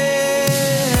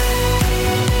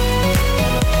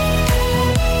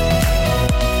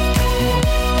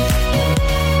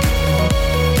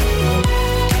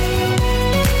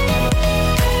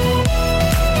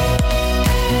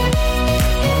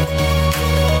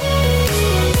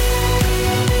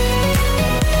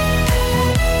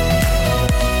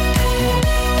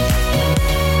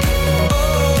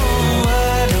 Oh,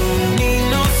 I don't need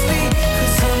no sleep,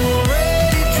 'cause I'm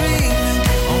already dreaming,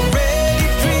 already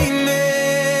dreaming.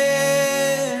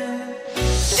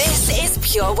 This is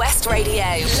Pure West Radio,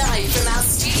 live from our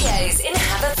studios in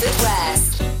Haverfordwest.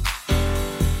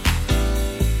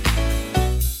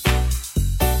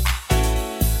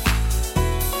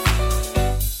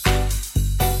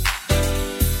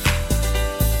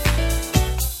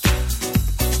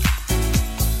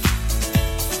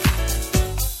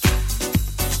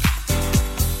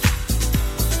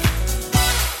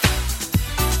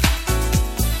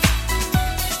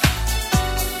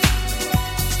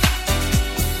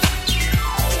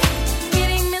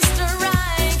 Meeting Mr.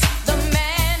 Right, the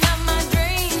man of my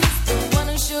dreams.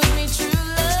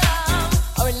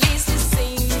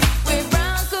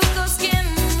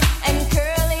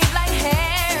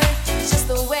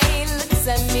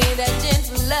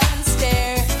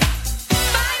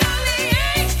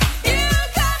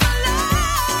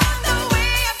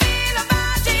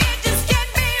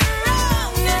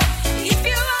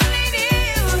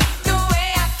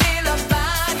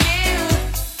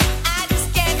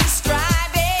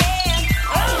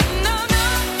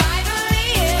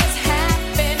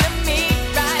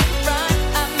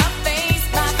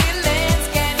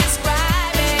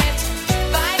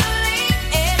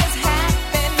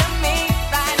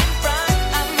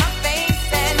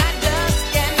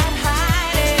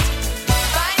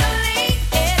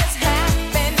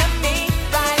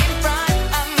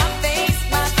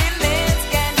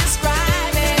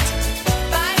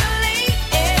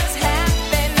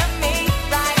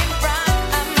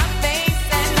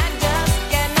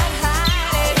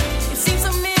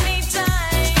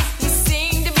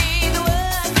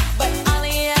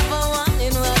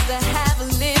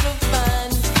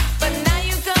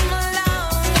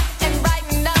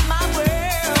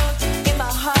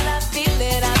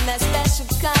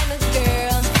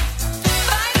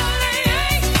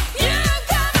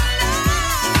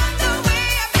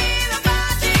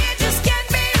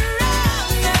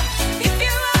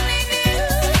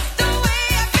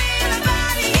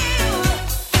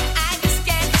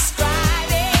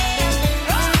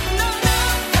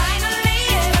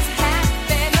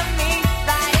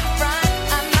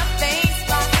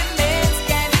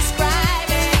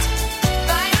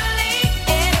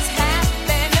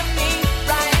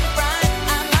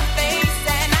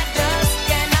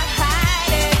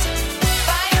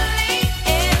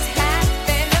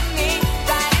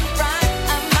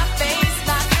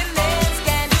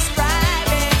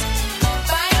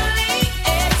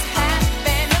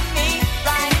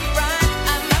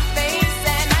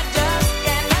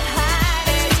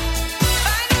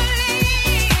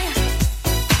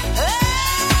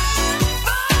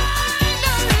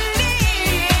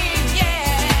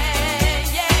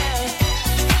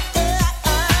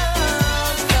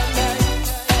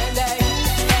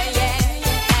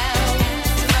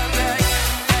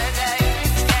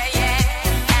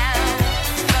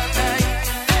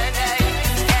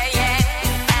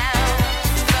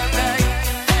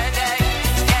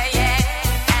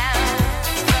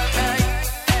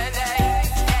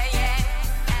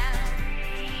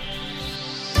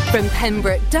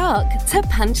 Pembroke Dock to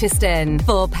Puncheston.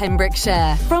 For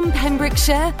Pembrokeshire. From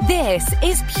Pembrokeshire, this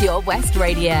is Pure West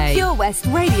Radio. Pure West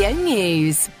Radio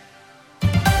News.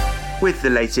 With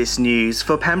the latest news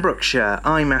for Pembrokeshire,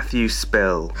 I'm Matthew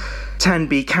Spill.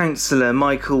 Tenby councillor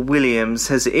Michael Williams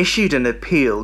has issued an appeal